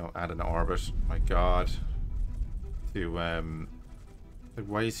 you know, at an orbit. My god. To like,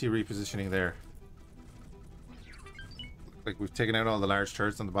 why is he repositioning there? Like Like, we've taken out all the large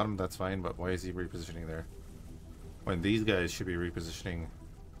turrets on the bottom, that's fine, but why is he repositioning there? When these guys should be repositioning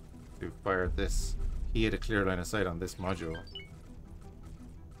to fire at this. He had a clear line of sight on this module.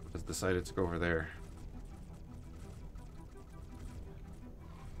 Has decided to go over there.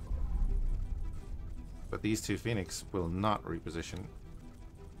 But these two Phoenix will not reposition.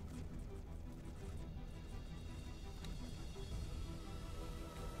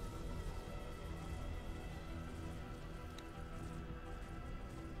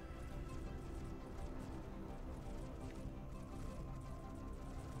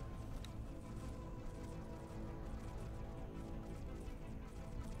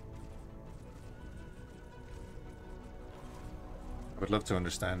 I would love to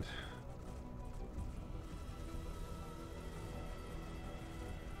understand.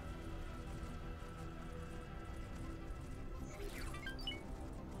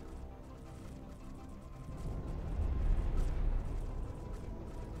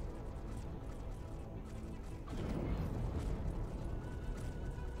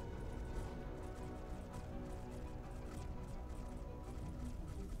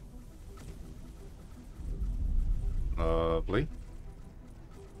 Lovely.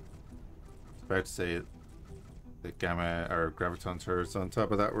 About to say the gamma or graviton turrets on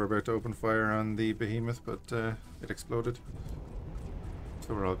top of that were about to open fire on the behemoth, but it exploded.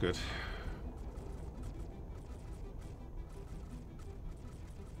 So we're all good.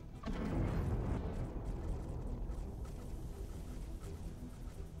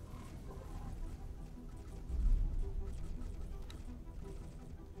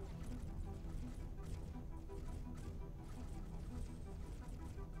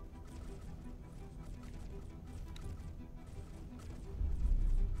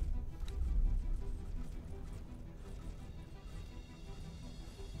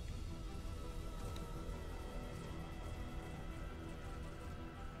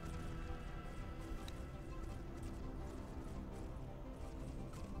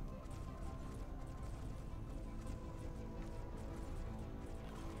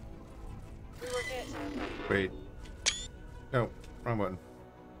 We were hit. Wait. No, wrong button.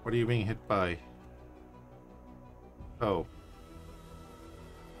 What are you being hit by? Oh.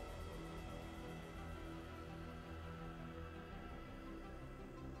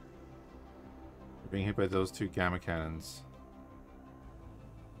 You're being hit by those two gamma cannons.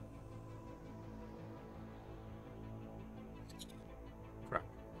 Crap.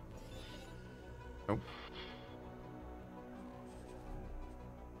 Nope.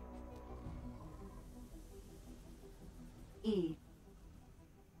 E.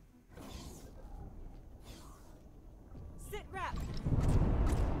 Sit rep.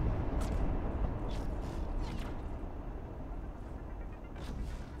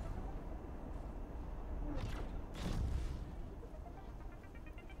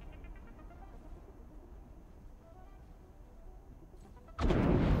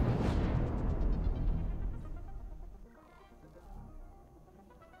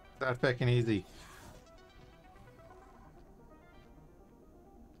 That fucking easy.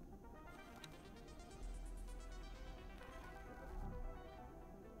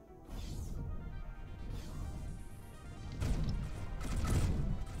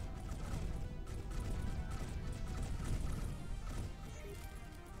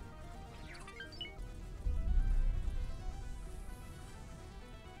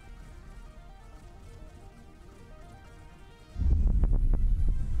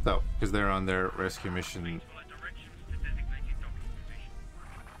 So, because they're on their rescue mission,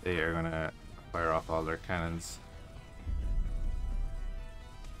 they are gonna fire off all their cannons.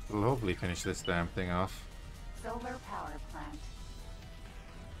 We'll hopefully finish this damn thing off. Solar power plant.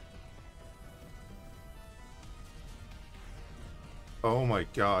 Oh my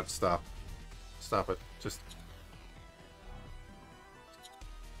god, stop. Stop it. Just...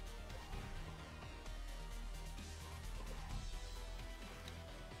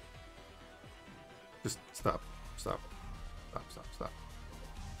 Just stop. Stop. Stop, stop, stop.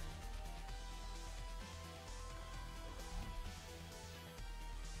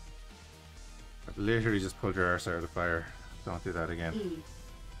 I literally just pulled your arse out of the fire. Don't do that again. E.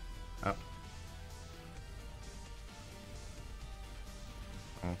 Oh.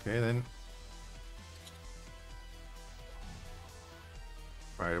 Okay then.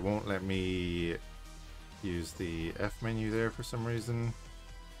 Right, it won't let me use the F menu there for some reason.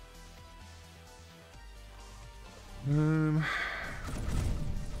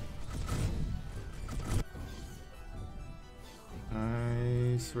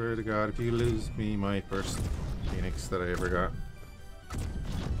 I swear to God, if you lose me my first Phoenix that I ever got.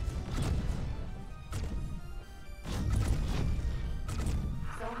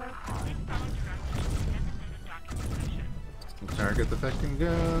 Target the fucking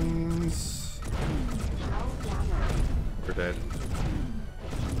guns. We're dead.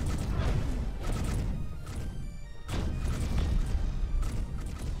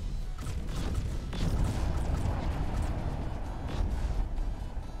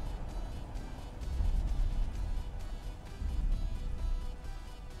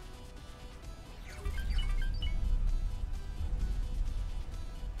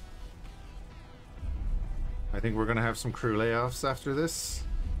 I think we're gonna have some crew layoffs after this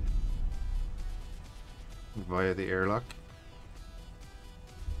via the airlock.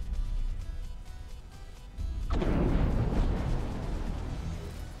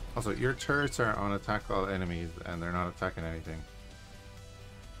 Also, your turrets are on attack all enemies and they're not attacking anything.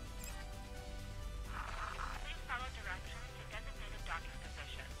 Please follow directions to designated docking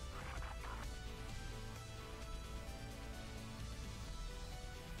position.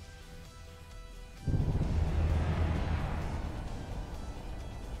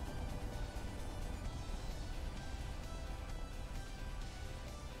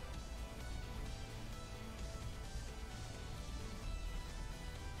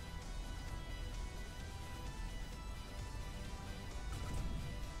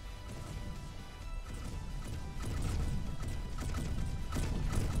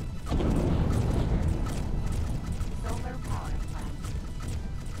 Solar power plant.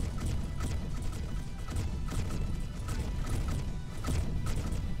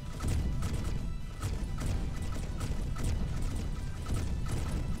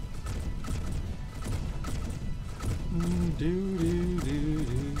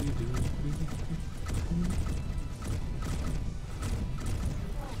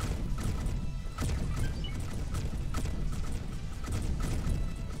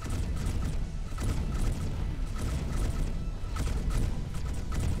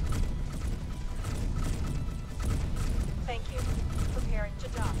 Thank you. Preparing to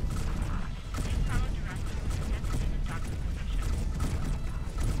dock. Please follow directions to designated docking position.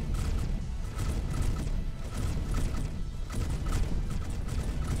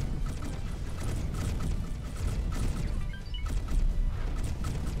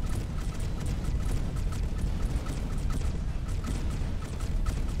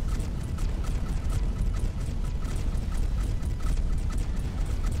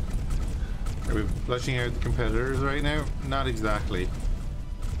 Are we flushing out the competitors right now? Not exactly.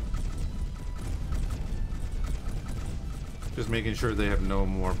 Just making sure they have no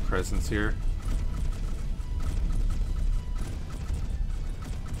more presence here.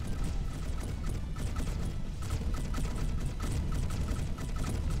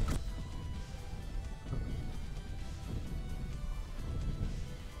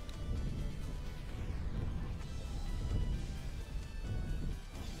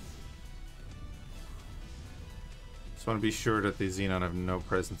 Just want to be sure that the Xenon have no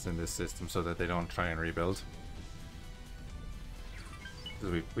presence in this system so that they don't try and rebuild.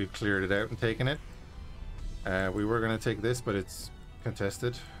 Because we've cleared it out and taken it. We were going to take this, but it's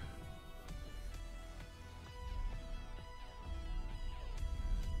contested.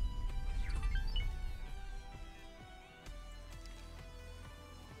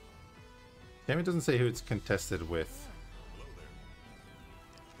 Damn, it doesn't say who it's contested with.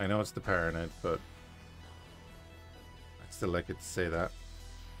 I know it's the Paranet, but I'd still like it to say that.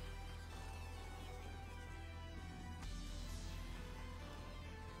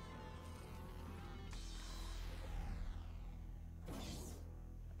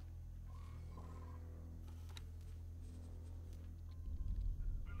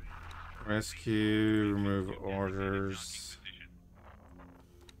 Rescue, remove orders.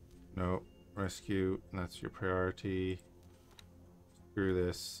 No, rescue, that's your priority. Screw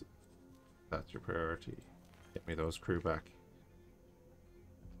this, that's your priority. Get me those crew back.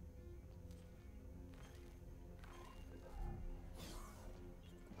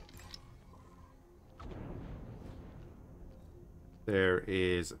 There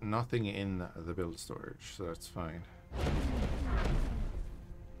is nothing in the build storage, so that's fine.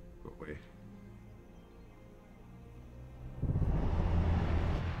 Go away.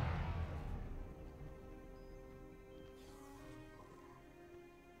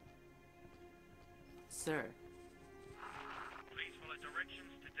 Sir, Please follow directions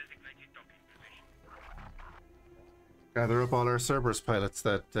to designated docking position. Gather up all our Cerberus pilots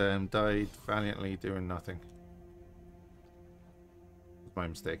that died valiantly doing nothing. It was my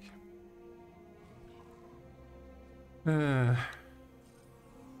mistake.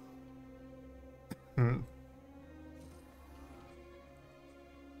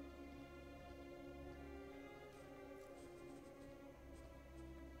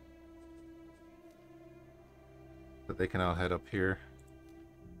 But they can all head up here.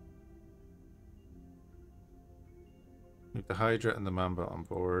 Keep the Hydra and the Mamba on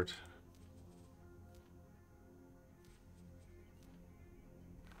board.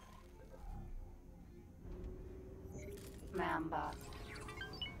 Mamba.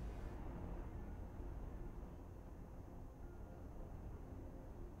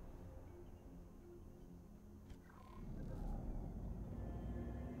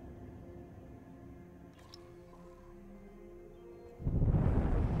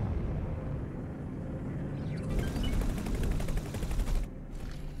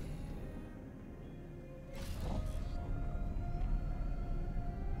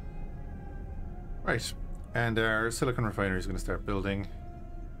 Right, and our silicon refinery is going to start building.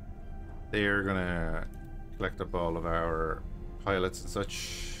 They are going to collect up all of our pilots and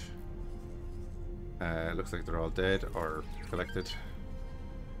such. Looks like they're all dead or collected.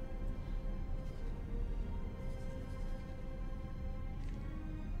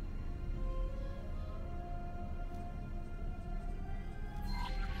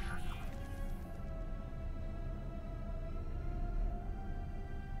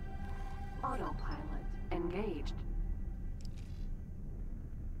 Autopilot engaged.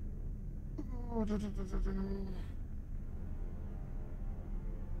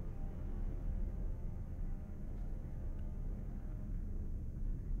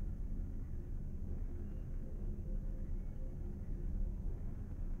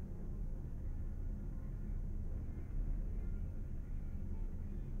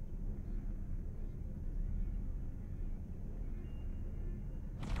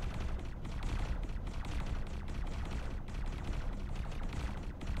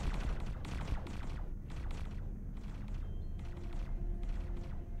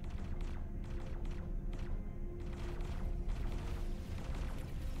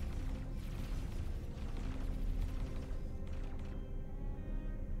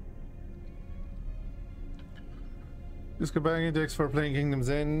 Just go back index for playing Kingdom's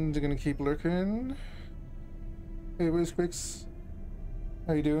End. They're gonna keep lurking. Hey, Quicks.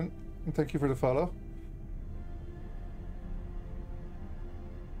 How you doing? And thank you for the follow.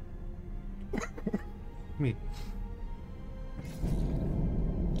 Me.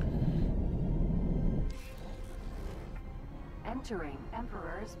 Entering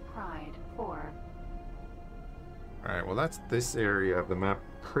Emperor's Pride 4. Alright, well that's this area of the map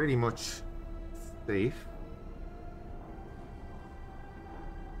pretty much safe.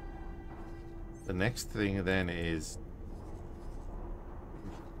 The next thing then is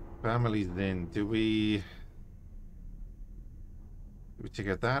families. Then do we take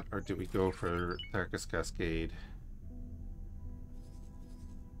out that, or do we go for Tarkus Cascade?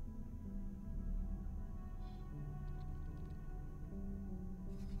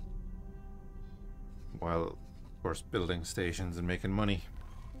 While of course building stations and making money.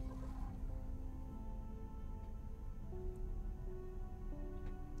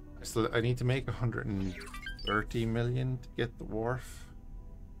 I need to make 130 million to get the wharf.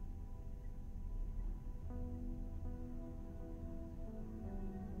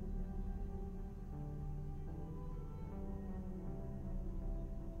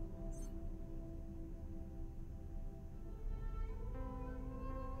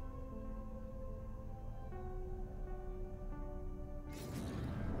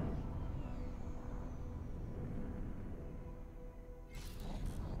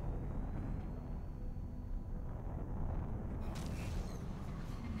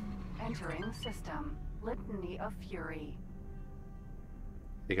 Entering system. Litany of Fury.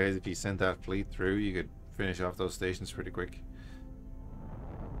 Hey guys, if you sent that fleet through, you could finish off those stations pretty quick.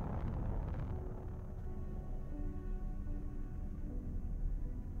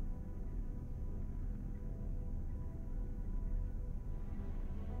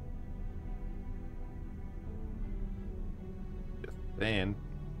 Just saying.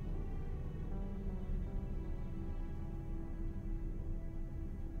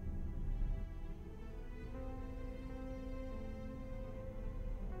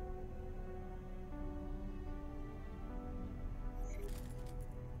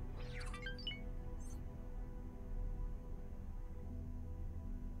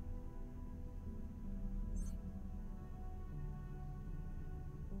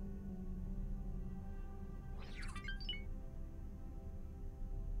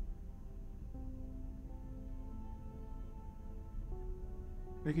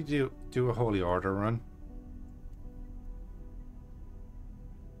 We could do a Holy Order run.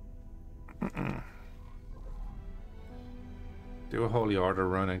 Do a Holy Order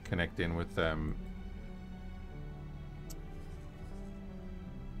run and connect in with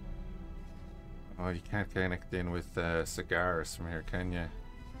Oh, you can't connect in with cigars from here, can you?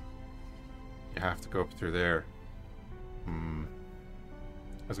 You have to go up through there. I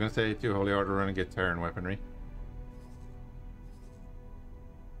was going to say do Holy Order run and get Terran weaponry.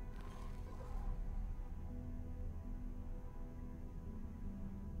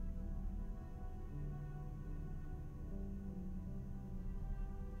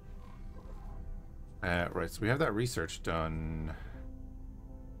 Right, so we have that research done.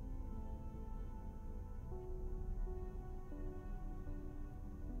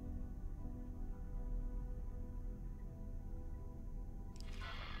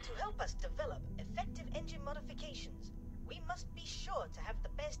 To help us develop effective engine modifications, we must be sure to have the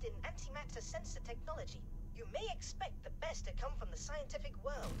best in antimatter sensor technology. You may expect the best to come from the scientific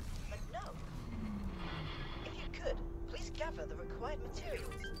world, but no. If you could, please gather the required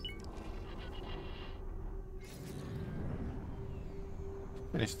materials.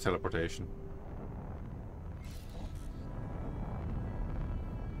 Finish teleportation.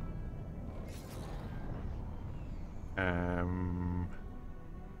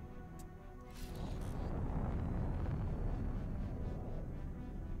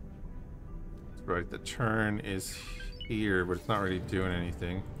 Right, the turn is here, but it's not really doing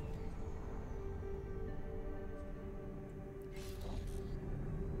anything.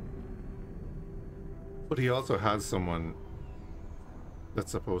 But he also has someone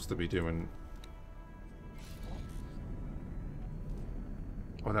that's supposed to be doing...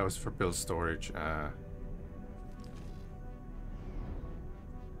 Oh, that was for build storage. That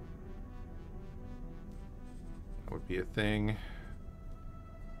would be a thing.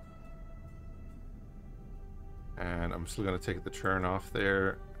 And I'm still going to take the churn off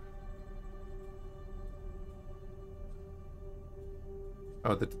there.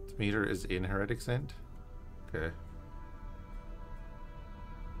 Oh, the meter is in Heretic's End? Okay.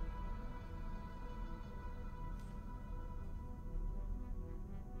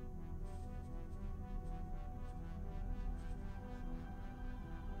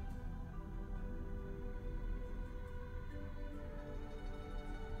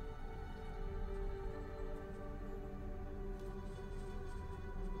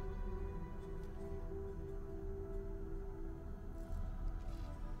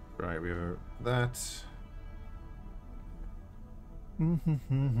 Right, we have that.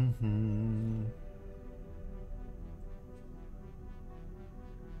 I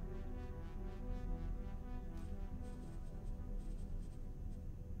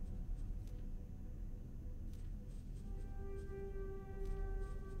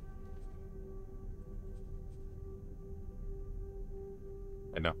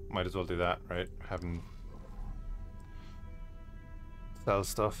know, might as well do that, right? Having sell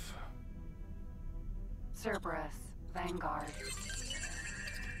stuff. Cerberus, Vanguard.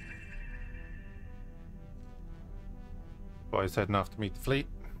 Boys heading off to meet the fleet.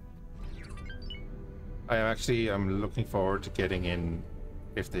 I'm looking forward to getting in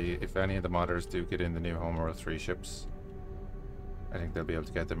if any of the modders do get in the new Homeworld 3 ships. I think they'll be able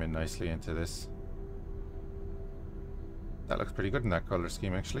to get them in nicely into this. That looks pretty good in that color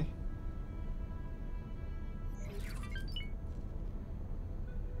scheme, actually.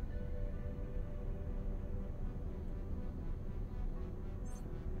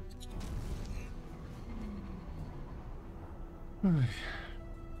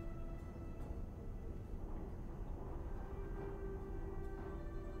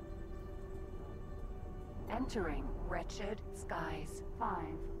 Entering Wretched Skies 5,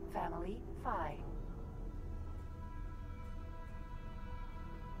 Family Phi.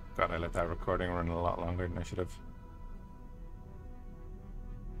 God, I let that recording run a lot longer than I should have.